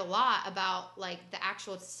granted a lot about, like, the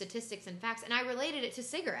actual statistics and facts. And I related it to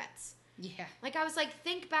cigarettes. Yeah. Like, I was like,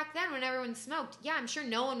 think back then when everyone smoked. Yeah, I'm sure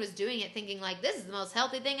no one was doing it thinking, like, this is the most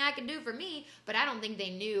healthy thing I can do for me. But I don't think they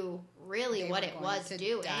knew really what it was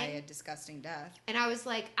doing. Die a disgusting death. And I was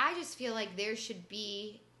like, I just feel like there should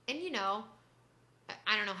be, and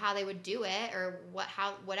I don't know how they would do it or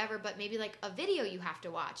whatever, but maybe like a video you have to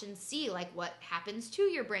watch and see like what happens to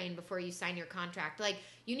your brain before you sign your contract. Like,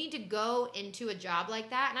 you need to go into a job like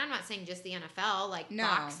that. And I'm not saying just the NFL, like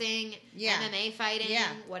boxing, MMA fighting,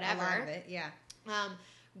 whatever. A lot of it, yeah.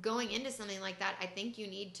 Going into something like that, I think you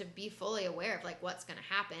need to be fully aware of like what's going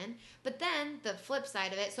to happen. But then the flip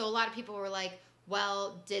side of it, so a lot of people were like,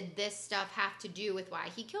 well, did this stuff have to do with why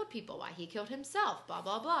he killed people, why he killed himself, blah,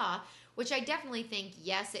 blah, blah. Which I definitely think,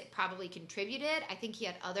 yes, it probably contributed. I think he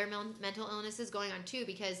had other mental illnesses going on too,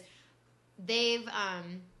 because they've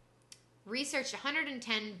researched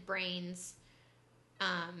 110 brains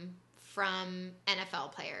from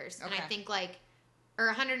NFL players. Okay. And I think or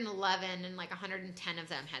 111 and 110 of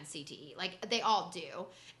them had CTE. Like, they all do.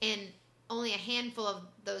 And only a handful of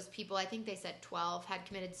those people, I think they said 12, had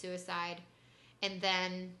committed suicide. And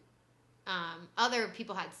then... other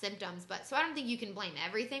people had symptoms, but so I don't think you can blame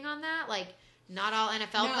everything on that. Like, not all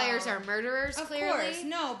NFL players are murderers, clearly. Of course,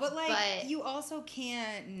 no, but you also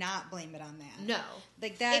can't not blame it on that. No.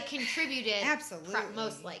 Like, that... It contributed. Absolutely.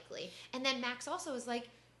 Most likely. And then Max also was like,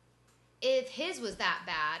 if his was that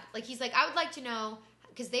bad, like, he's like, I would like to know,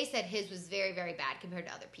 because they said his was very, very bad compared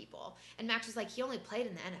to other people. And Max was like, he only played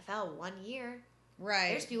in the NFL 1 year. Right.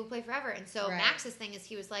 There's people who play forever. And so Max's thing is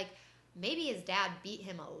he was like, maybe his dad beat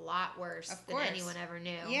him a lot worse than anyone ever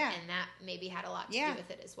knew. Yeah. And that maybe had a lot to do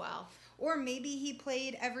with it as well. Or maybe he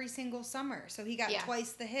played every single summer, so he got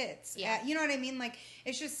twice the hits. Yeah. You know what I mean? Like,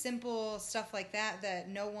 it's just simple stuff like that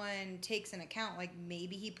no one takes into account. Like,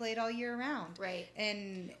 maybe he played all year round. Right.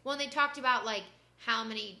 And... Well, and they talked about, like, how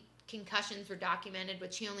many concussions were documented,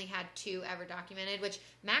 which he only had 2 ever documented, which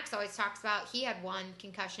Max always talks about. He had 1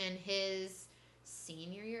 concussion his...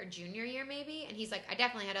 senior year or junior year maybe, and he's like, I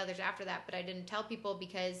definitely had others after that, but I didn't tell people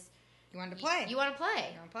because You wanted to play. You want to play.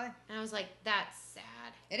 You want to play. And I was like, that's sad.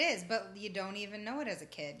 It is, but you don't even know it as a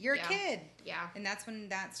kid. You're a kid. Yeah. And that's when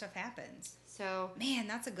that stuff happens. So. Man,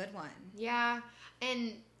 that's a good one. Yeah.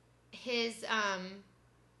 And his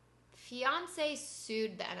fiance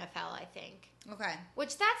sued the NFL, I think. Okay.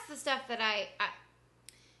 Which that's the stuff that I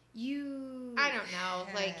don't know.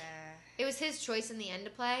 Like, it was his choice in the end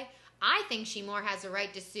to play. I think she more has a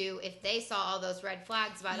right to sue if they saw all those red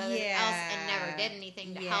flags about other else and never did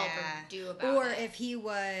anything to help or do about it. Or if he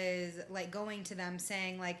was, like, going to them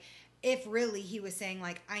saying, like, if really he was saying,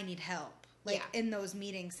 like, I need help. Like, in those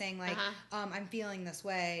meetings saying, like, I'm feeling this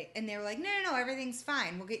way. And they were like, no, everything's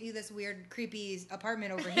fine. We'll get you this weird, creepy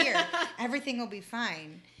apartment over here. Everything will be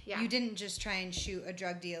fine. Yeah. You didn't just try and shoot a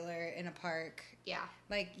drug dealer in a park. Yeah.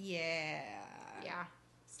 Like, yeah. Yeah.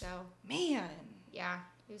 So. Man. Yeah.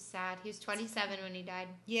 It was sad. He was 27 when he died.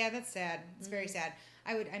 Yeah, that's sad. It's very sad.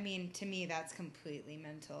 I mean, to me, that's completely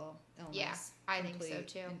mental illness. Yeah, I think so,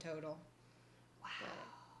 too. In total. Wow.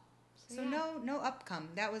 But, so no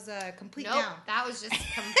upcome. That was a complete down. That was just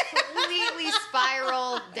completely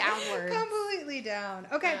spiral downwards. Completely down.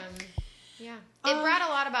 Okay. Yeah. It brought a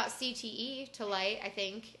lot about CTE to light, I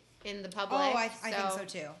think, in the public. Oh, I think so,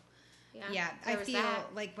 too. Yeah, I feel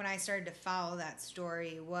like when I started to follow that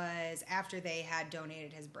story was after they had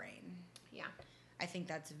donated his brain. Yeah. I think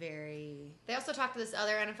that's very... They also talked to this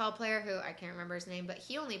other NFL player who, I can't remember his name, but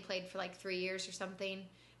he only played for like 3 years or something,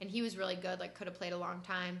 and he was really good, like could have played a long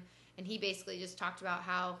time, and he basically just talked about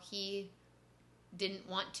how he didn't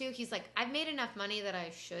want to. He's like, I've made enough money that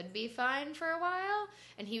I should be fine for a while.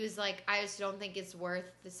 And he was like, I just don't think it's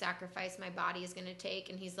worth the sacrifice my body is going to take.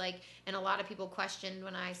 And he's like, and a lot of people questioned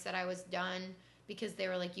when I said I was done because they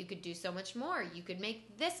were like, you could do so much more. You could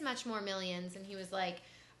make this much more millions. And he was like,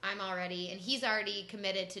 he's already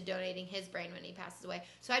committed to donating his brain when he passes away.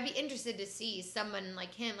 So I'd be interested to see someone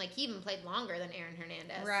like him, like he even played longer than Aaron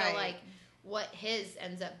Hernandez. Right. So like what his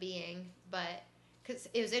ends up being. But because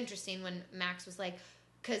it was interesting when Max was like,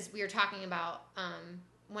 because we were talking about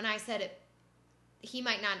when I said it, he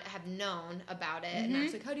might not have known about it. And I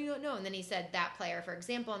was like, how do you not know? And then he said that player, for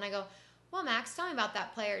example. And I go, well, Max, tell me about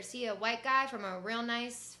that player. Is he a white guy from a real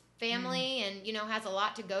nice family and, has a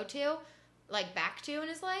lot to go to, like back to in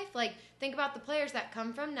his life? Like, think about the players that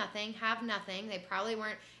come from nothing, have nothing. They probably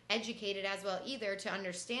weren't educated as well either to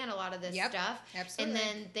understand a lot of this stuff. Absolutely. And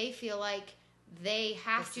then they feel like they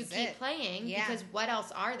have to keep playing because what else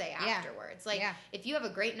are they afterwards? Like, if you have a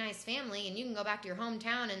great, nice family and you can go back to your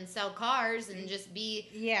hometown and sell cars and just be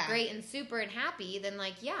great and super and happy, then,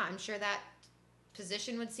 like, I'm sure that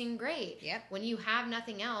position would seem great. Yep. When you have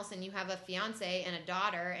nothing else and you have a fiance and a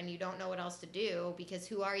daughter and you don't know what else to do because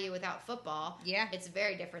who are you without football? Yeah. It's a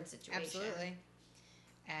very different situation.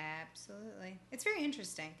 Absolutely. It's very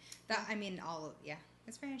interesting. It's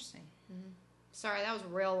very interesting. Mm-hmm. Sorry, that was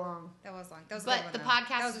real long. That was long. But the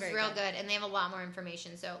podcast is real good, and they have a lot more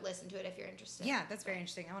information, so listen to it if you're interested. Yeah, that's very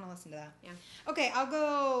interesting. I want to listen to that. Yeah. Okay, I'll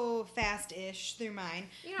go fast-ish through mine.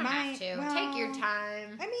 You don't have to. Well, take your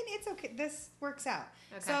time. I mean, it's okay. This works out.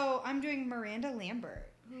 Okay. So I'm doing Miranda Lambert.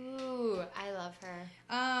 Ooh, I love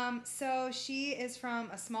her. So she is from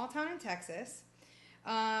a small town in Texas.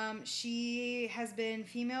 She has been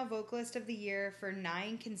Female Vocalist of the Year for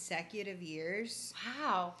 9 consecutive years.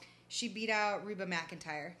 Wow. She beat out Reba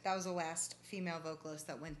McEntire. That was the last female vocalist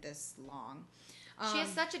that went this long. She has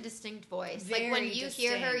such a distinct voice. Like, when you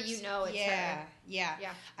hear her, you know it's her. Yeah.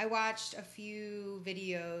 I watched a few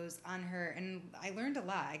videos on her, and I learned a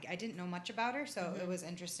lot. I didn't know much about her, so it was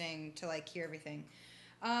interesting to, like, hear everything.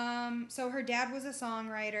 So her dad was a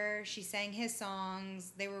songwriter. She sang his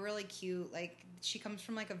songs. They were really cute. Like, she comes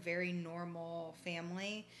from, like, a very normal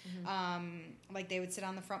family. Like, they would sit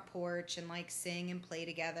on the front porch and, like, sing and play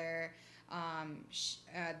together.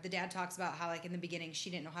 The dad talks about how, like, in the beginning she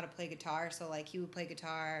didn't know how to play guitar, so, like, he would play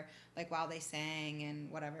guitar, like, while they sang and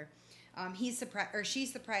whatever. She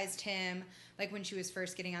surprised him, like, when she was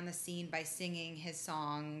first getting on the scene by singing his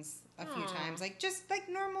songs a few times. Like, just, like,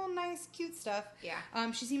 normal, nice, cute stuff.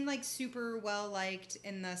 Yeah. She seemed, like, super well-liked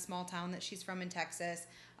in the small town that she's from in Texas.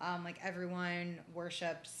 Like, everyone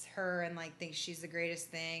worships her and, like, thinks she's the greatest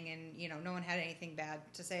thing. And, no one had anything bad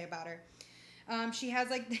to say about her. She has,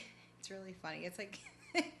 like... It's really funny. It's, like...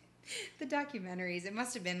 the documentaries. It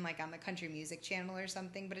must have been, like, on the Country Music Channel or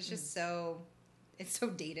something. But it's just so... It's so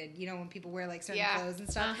dated, when people wear, like, certain clothes and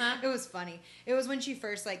stuff. It was funny. It was when she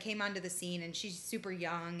first, like, came onto the scene, and she's super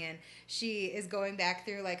young, and she is going back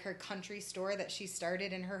through, like, her country store that she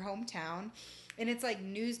started in her hometown. And it's, like,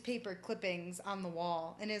 newspaper clippings on the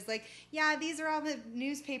wall. And it's like, yeah, these are all the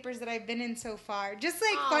newspapers that I've been in so far. Just,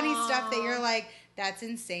 like, funny stuff that you're like, that's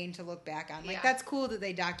insane to look back on. Like, Yeah. that's cool that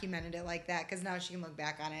they documented it like that, because now she can look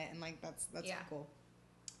back on it, and, like, that's cool.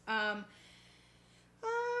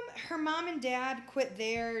 Her mom and dad quit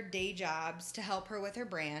their day jobs to help her with her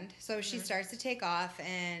brand. So she starts to take off,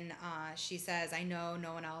 and she says, I know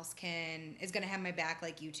no one else is going to have my back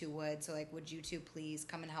like you two would. So, like, would you two please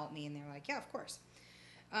come and help me? And they're like, yeah, of course.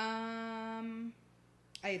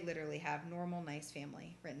 I literally have normal, nice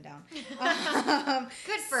family written down.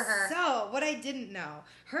 Good for her. So, what I didn't know,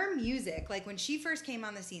 her music, like, when she first came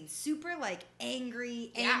on the scene, super, like,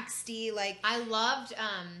 angry, angsty, like... I loved,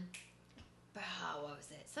 what was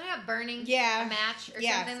it? Something about burning a match or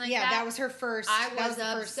something like that? Yeah, that was her first. I was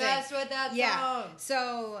obsessed with that song.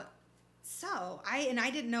 So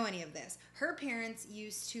I didn't know any of this. Her parents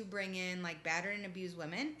used to bring in, like, battered and abused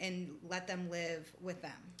women and let them live with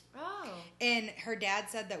them. Oh. And her dad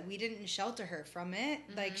said that we didn't shelter her from it.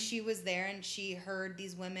 Like, she was there and she heard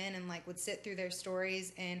these women and, like, would sit through their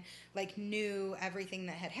stories and, like, knew everything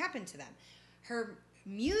that had happened to them. Her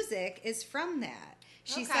music is from that.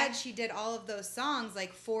 She said she did all of those songs,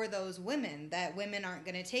 like, for those women, that women aren't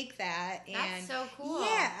going to take that. And that's so cool.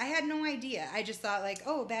 Yeah, I had no idea. I just thought, like,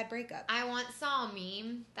 oh, bad breakup. I once saw a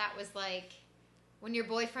meme that was like, when your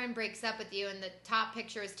boyfriend breaks up with you and the top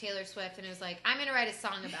picture was Taylor Swift, and it was like, I'm going to write a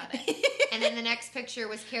song about it. And then the next picture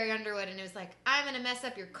was Carrie Underwood, and it was like, I'm going to mess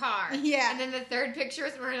up your car. Yeah. And then the third picture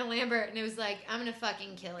was Marina Lambert, and it was like, I'm going to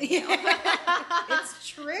fucking kill you. It's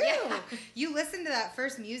true. Yeah. You listen to that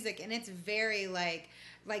first music, and it's very, like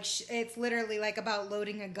it's literally, like, about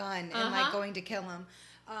loading a gun and, like, going to kill him.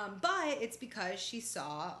 But it's because she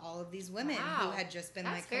saw all of these women who had just been,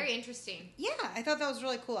 that's very interesting. Yeah, I thought that was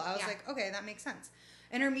really cool. I was like, okay, that makes sense.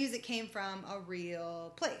 And her music came from a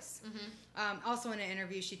real place. Also, in an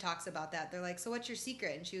interview, she talks about that. They're like, so what's your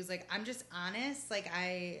secret? And she was like, I'm just honest. Like,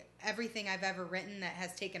 everything I've ever written that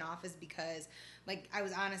has taken off is because, like, I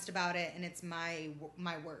was honest about it, and it's my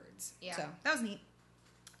words. Yeah. So that was neat.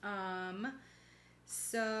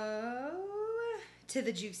 So, to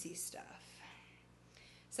the juicy stuff.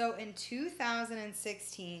 So, in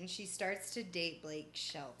 2016, she starts to date Blake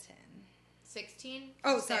Shelton. 16?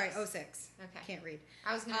 Oh, sorry, 06. Okay. Can't read.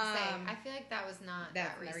 I was going to say, I feel like that was not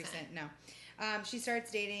that recent. No. She starts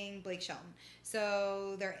dating Blake Shelton.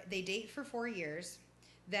 So, they date for 4 years.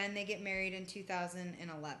 Then they get married in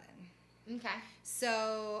 2011. Okay.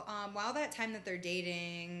 So, while that time that they're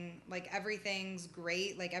dating, like, everything's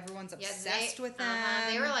great. Like, everyone's obsessed with them.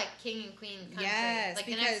 They were like king and queen country. Yes. Like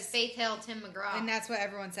the next Faith Hill, Tim McGraw. And that's what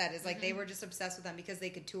everyone said, is, like, they were just obsessed with them because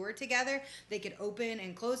they could tour together. They could open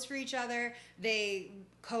and close for each other. They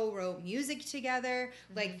co-wrote music together.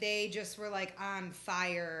 Like, they just were, like, on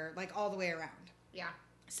fire, like, all the way around. Yeah.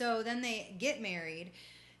 So, then they get married.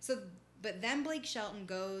 But then Blake Shelton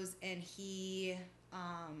goes and he...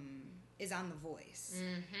 is on The Voice.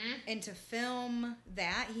 And to film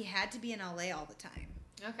that, he had to be in LA all the time.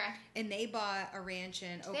 Okay. And they bought a ranch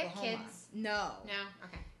in Oklahoma. They have kids? No.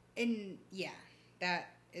 Okay. And yeah,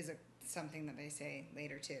 that is something that they say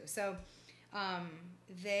later too. So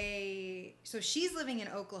she's living in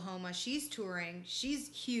Oklahoma. She's touring. She's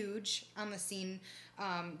huge on the scene.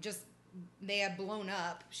 They have blown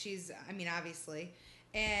up. Obviously.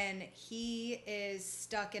 And he is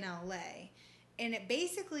stuck in LA. And it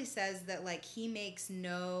basically says that, like, he makes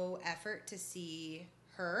no effort to see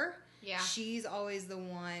her. Yeah. She's always the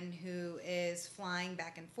one who is flying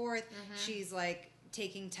back and forth. She's, like,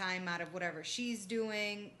 taking time out of whatever she's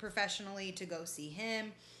doing professionally to go see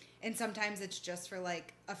him. And sometimes it's just for,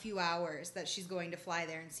 like, a few hours that she's going to fly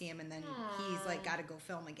there and see him. And then he's, like, got to go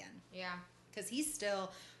film again. Yeah. Because he's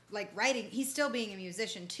still... like, writing, he's still being a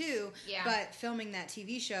musician too, but filming that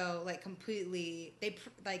TV show, like, completely,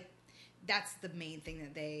 that's the main thing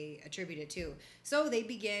that they attribute it to. So they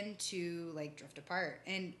begin to, like, drift apart,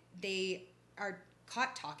 and they are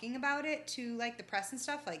caught talking about it to, like, the press and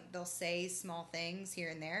stuff. Like, they'll say small things here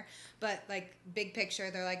and there, but, like, big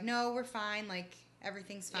picture, they're like, no, we're fine, like,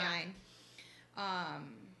 everything's fine.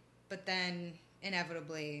 But then,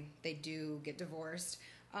 inevitably, they do get divorced.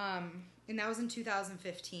 And that was in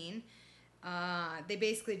 2015. They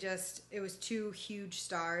basically it was two huge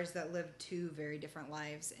stars that lived two very different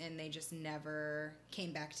lives, and they just never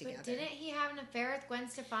came back together. But didn't he have an affair with Gwen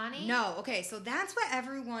Stefani? No. Okay, so that's what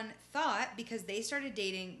everyone thought, because they started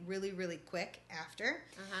dating really, really quick after.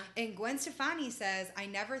 And Gwen Stefani says, I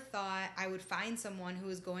never thought I would find someone who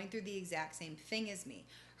was going through the exact same thing as me.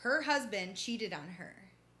 Her husband cheated on her.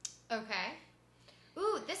 Okay.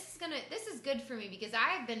 Ooh, this is good for me because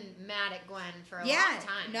I've been mad at Gwen for a long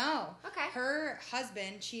time. No. Okay. Her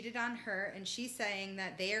husband cheated on her, and she's saying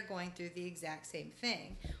that they are going through the exact same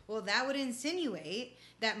thing. Well, that would insinuate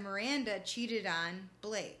that Miranda cheated on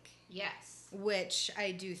Blake. Yes. Which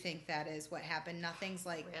I do think that is what happened. Nothing's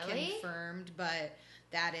like really? confirmed, but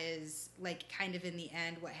that is like kind of in the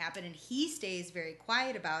end what happened. And he stays very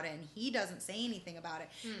quiet about it, and he doesn't say anything about it.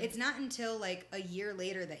 It's not until like a year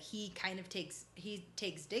later that he kind of takes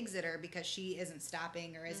digs at her because she isn't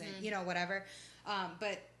stopping or isn't, whatever.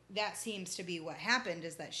 But that seems to be what happened,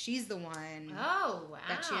 is that she's the one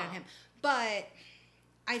that cheated on him. But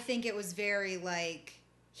I think it was very like,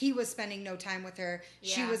 he was spending no time with her.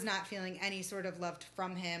 Yeah. She was not feeling any sort of love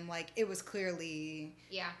from him. Like, it was clearly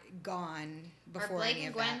gone before. Are Blake any and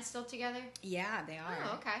of Gwen that. Still together? Yeah, they are.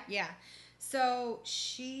 Oh, okay. Yeah. So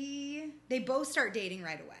they both start dating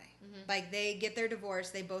right away. Mm-hmm. Like, they get their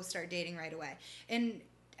divorce, they both start dating right away. And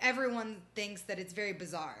everyone thinks that it's very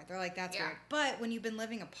bizarre. They're like, that's weird. But when you've been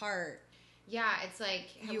living apart... Yeah, it's like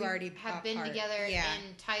you already have been together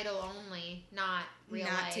in title only, not real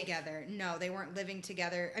life. Not together. No, they weren't living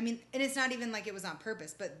together. I mean, and it's not even like it was on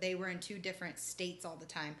purpose, but they were in two different states all the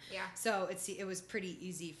time. Yeah. So it was pretty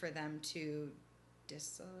easy for them to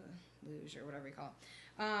disilluge or whatever you call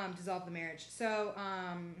it, dissolve the marriage. So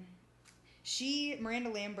Miranda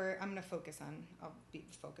Lambert, I'll be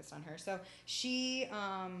focused on her. So she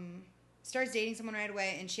starts dating someone right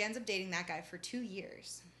away, and she ends up dating that guy for 2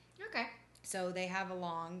 years. Okay. So they have a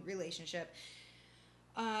long relationship.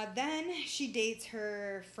 Then she dates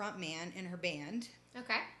her front man in her band.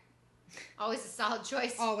 Okay. Always a solid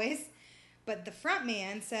choice. Always. But the front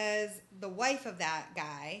man says, the wife of that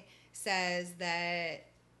guy says that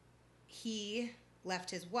he left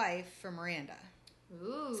his wife for Miranda.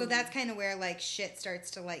 Ooh. So that's kind of where like shit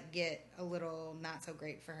starts to like get a little not so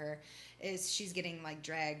great for her, is she's getting like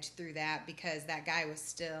dragged through that because that guy was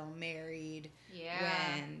still married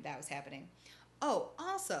when that was happening. Oh,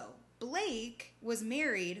 also, Blake was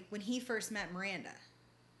married when he first met Miranda.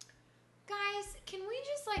 Guys, can we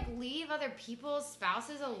just like leave other people's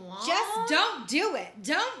spouses alone? Just don't do it.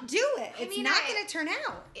 Don't do it. It's not going to turn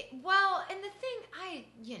out. And the thing,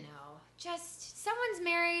 just someone's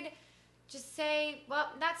married. Just say, well,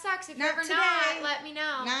 that sucks. If you're ever not, let me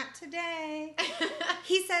know. Not today.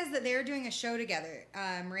 He says that they were doing a show together.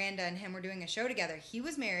 Miranda and him were doing a show together. He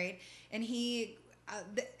was married, and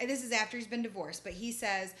this is after he's been divorced, but he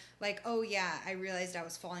says, like, oh, yeah, I realized I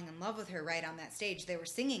was falling in love with her right on that stage. They were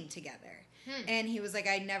singing together. And he was like,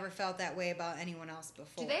 I never felt that way about anyone else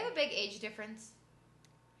before. Do they have a big age difference?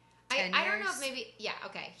 I don't know if maybe... Yeah,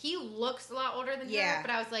 okay. He looks a lot older than her, but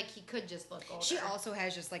I was like, he could just look older. She also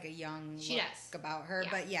has just like a young look about her.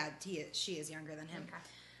 But she is younger than him. Okay.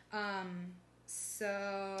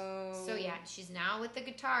 So yeah, she's now with the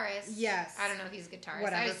guitarist. Yes. I don't know if he's a guitarist.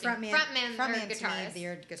 Whatever. Frontman or guitarist.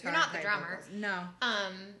 You're not the drummer. Vocals. No.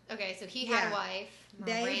 Okay, so he had a wife.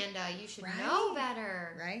 Miranda, you should know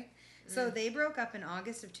better. Right? So they broke up in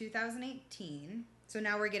August of 2018. So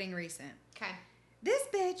now we're getting recent. Okay. This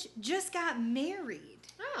bitch just got married.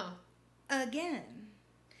 Oh. Again.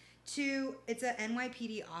 It's a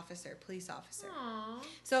NYPD police officer. Aww.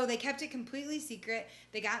 So they kept it completely secret.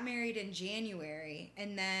 They got married in January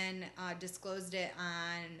and then disclosed it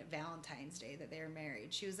on Valentine's Day that they were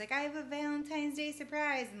married. She was like, I have a Valentine's Day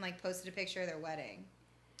surprise, and like posted a picture of their wedding.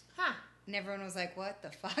 Huh. And everyone was like, what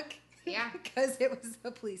the fuck? Yeah. Because it was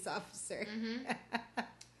a police officer. Mm-hmm.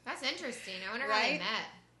 That's interesting. I wonder how they met.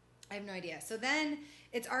 I have no idea. So then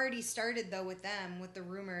it's already started though with them, with the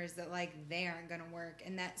rumors that like they aren't going to work,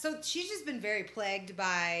 and that. So she's just been very plagued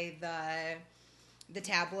by the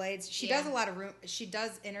tabloids. She does a lot of she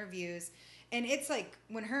does interviews, and it's like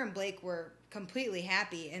when her and Blake were completely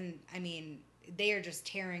happy, and I mean they are just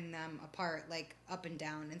tearing them apart like up and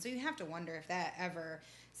down, and so you have to wonder if that ever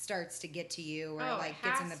starts to get to you or like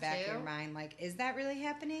gets in the back of your mind, like, is that really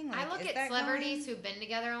happening? Like, I look at celebrities who've been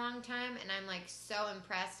together a long time, and I'm like so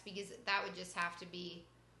impressed because that would just have to be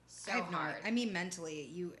so hard. I mean, mentally,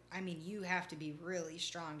 you have to be really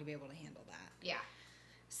strong to be able to handle that. Yeah.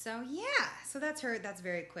 So that's her. That's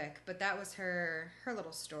very quick, but that was her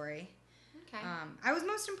little story. Okay. I was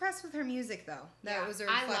most impressed with her music, though. That was a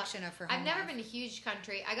reflection of her home I've never life. been a huge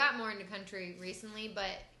country. I got more into country recently,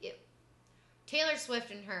 but Taylor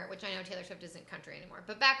Swift and her, which I know Taylor Swift isn't country anymore,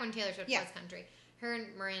 but back when Taylor Swift was country, her and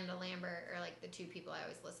Miranda Lambert are like the two people I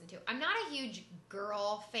always listen to. I'm not a huge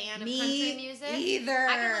girl fan of country music either.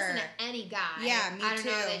 I can listen to any guy. Yeah, me too. I don't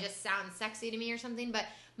know, they just sound sexy to me or something, but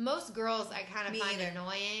most girls I kind of find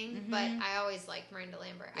annoying, but I always liked Miranda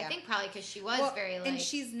Lambert. Yeah. I think probably because she was very like, and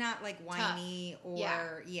she's not like whiny tough.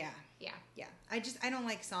 or yeah. I don't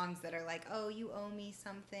like songs that are like, oh, you owe me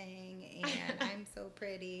something and I'm so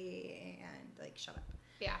pretty and like shut up.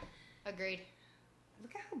 Yeah, agreed.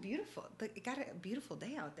 look at how beautiful. Look, it got a beautiful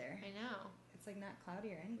day out there. I know. It's like not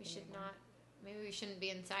cloudy or anything. We should anymore. not. Maybe we shouldn't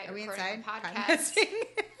be inside. Are we recording inside? A podcast.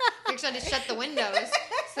 We tried to shut the windows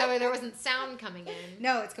so there wasn't sound coming in.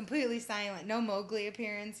 No, it's completely silent. No Mowgli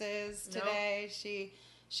appearances today. Nope.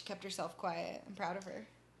 She kept herself quiet. I'm proud of her.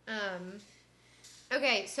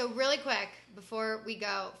 Okay, so really quick before we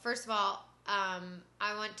go, first of all, I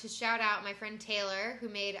want to shout out my friend Taylor, who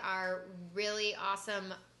made our really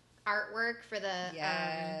awesome artwork for the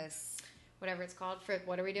whatever it's called. For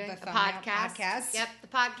what are we doing? The podcast. Yep, the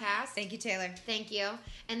podcast. Thank you, Taylor. Thank you.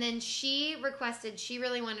 And then she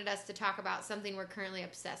really wanted us to talk about something we're currently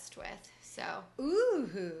obsessed with. So,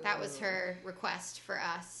 that was her request for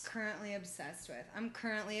us. Currently obsessed with. I'm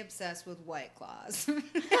currently obsessed with White Claws.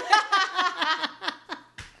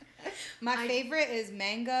 My favorite is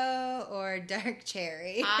mango or dark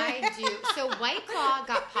cherry. I do. So White Claw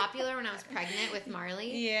got popular when I was pregnant with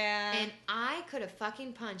Marley. Yeah. And I could have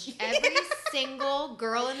fucking punched every single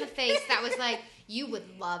girl in the face that was like, you would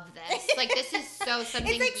love this. Like, this is so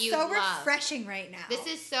something it's like you so love. refreshing right now. This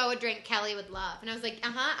is so a drink Kelly would love. And I was like,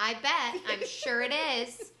 I bet. I'm sure it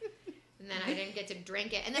is. And then I didn't get to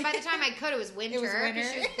drink it. And then by the time I could, it was winter.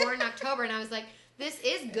 Because she was born in October. And I was like, this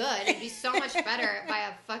is good. It'd be so much better by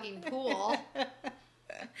a fucking pool.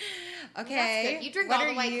 Okay. You drink all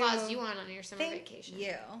the White Claws you want on your summer vacation.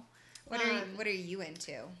 You. What are you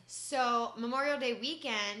into? So Memorial Day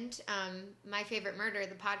weekend, my favorite murder,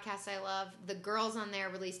 the podcast I love, the girls on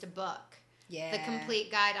there released a book. Yeah. The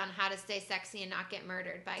Complete Guide on How to Stay Sexy and Not Get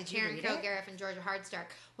Murdered by Karen Kilgariff and Georgia Hardstark.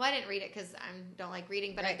 Well, I didn't read it because I don't like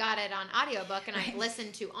reading, but I got it on audiobook and I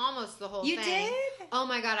listened to almost the whole thing. You did? Oh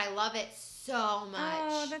my God, I love it so much.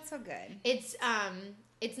 Oh, that's so good.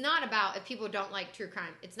 It's not about, if people don't like true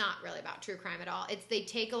crime, it's not really about true crime at all. They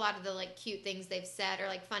take a lot of the like cute things they've said or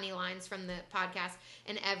like funny lines from the podcast,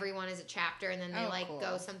 and everyone is a chapter, and then they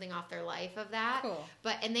go something off their life of that. Cool.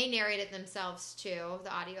 And they narrate it themselves too,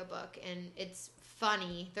 the audiobook, and it's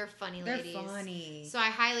funny. They're funny ladies. They're funny. So I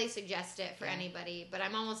highly suggest it for anybody, but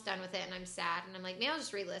I'm almost done with it and I'm sad, and I'm like, maybe I'll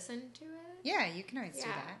just re-listen to it. Yeah, you can always do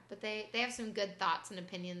that. But they have some good thoughts and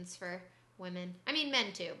opinions for women. I mean,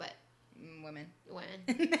 men too, but women.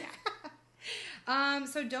 Yeah.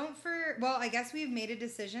 I guess we've made a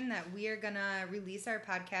decision that we are gonna release our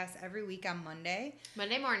podcast every week on Monday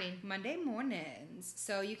mornings,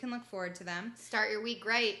 so you can look forward to them. Start your week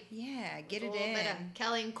right. Yeah, get it in. A little bit of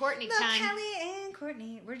Kelly and Courtney time. Kelly and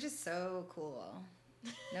Courtney, we're just so cool.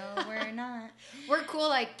 No, we're not. We're cool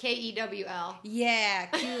like KEWL. Yeah,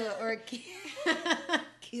 cool or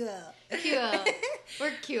cool.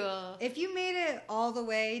 We're cool. If you made it all the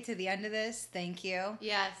way to the end of this, thank you.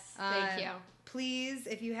 Yes, thank you. Please,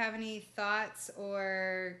 if you have any thoughts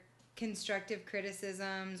or constructive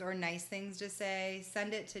criticisms or nice things to say,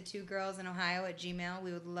 send it to 2girlsinohio@gmail.com.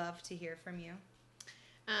 We would love to hear from you.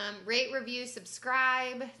 Rate, review,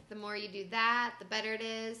 subscribe. The more you do that, the better it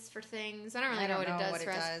is for things. I don't really know what it does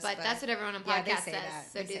for us, but that's what everyone on podcast says.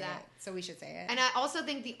 So do that. So we should say it. And I also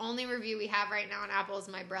think the only review we have right now on Apple is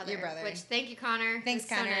my brother. Your brother. Which, thank you, Connor. Thanks,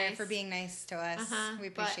 Connor, for being nice to us. We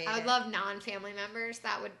appreciate it. I would love non-family members.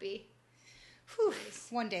 That would be nice.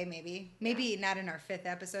 One day, maybe. Maybe not in our 5th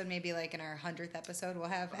episode. Maybe like in our 100th episode, we'll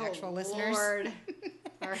have actual listeners. Lord.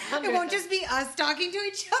 It won't just be us talking to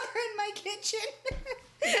each other in my kitchen.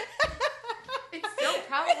 It still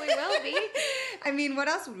probably will be. I mean, what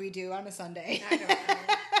else would we do on a Sunday? I don't know.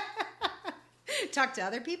 Talk to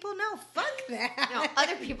other people? No, fuck that. No,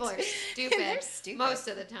 other people are stupid. They're stupid. Most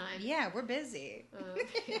of the time. Yeah, we're busy.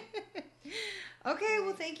 Okay,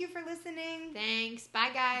 well, thank you for listening. Thanks.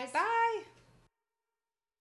 Bye, guys. Bye.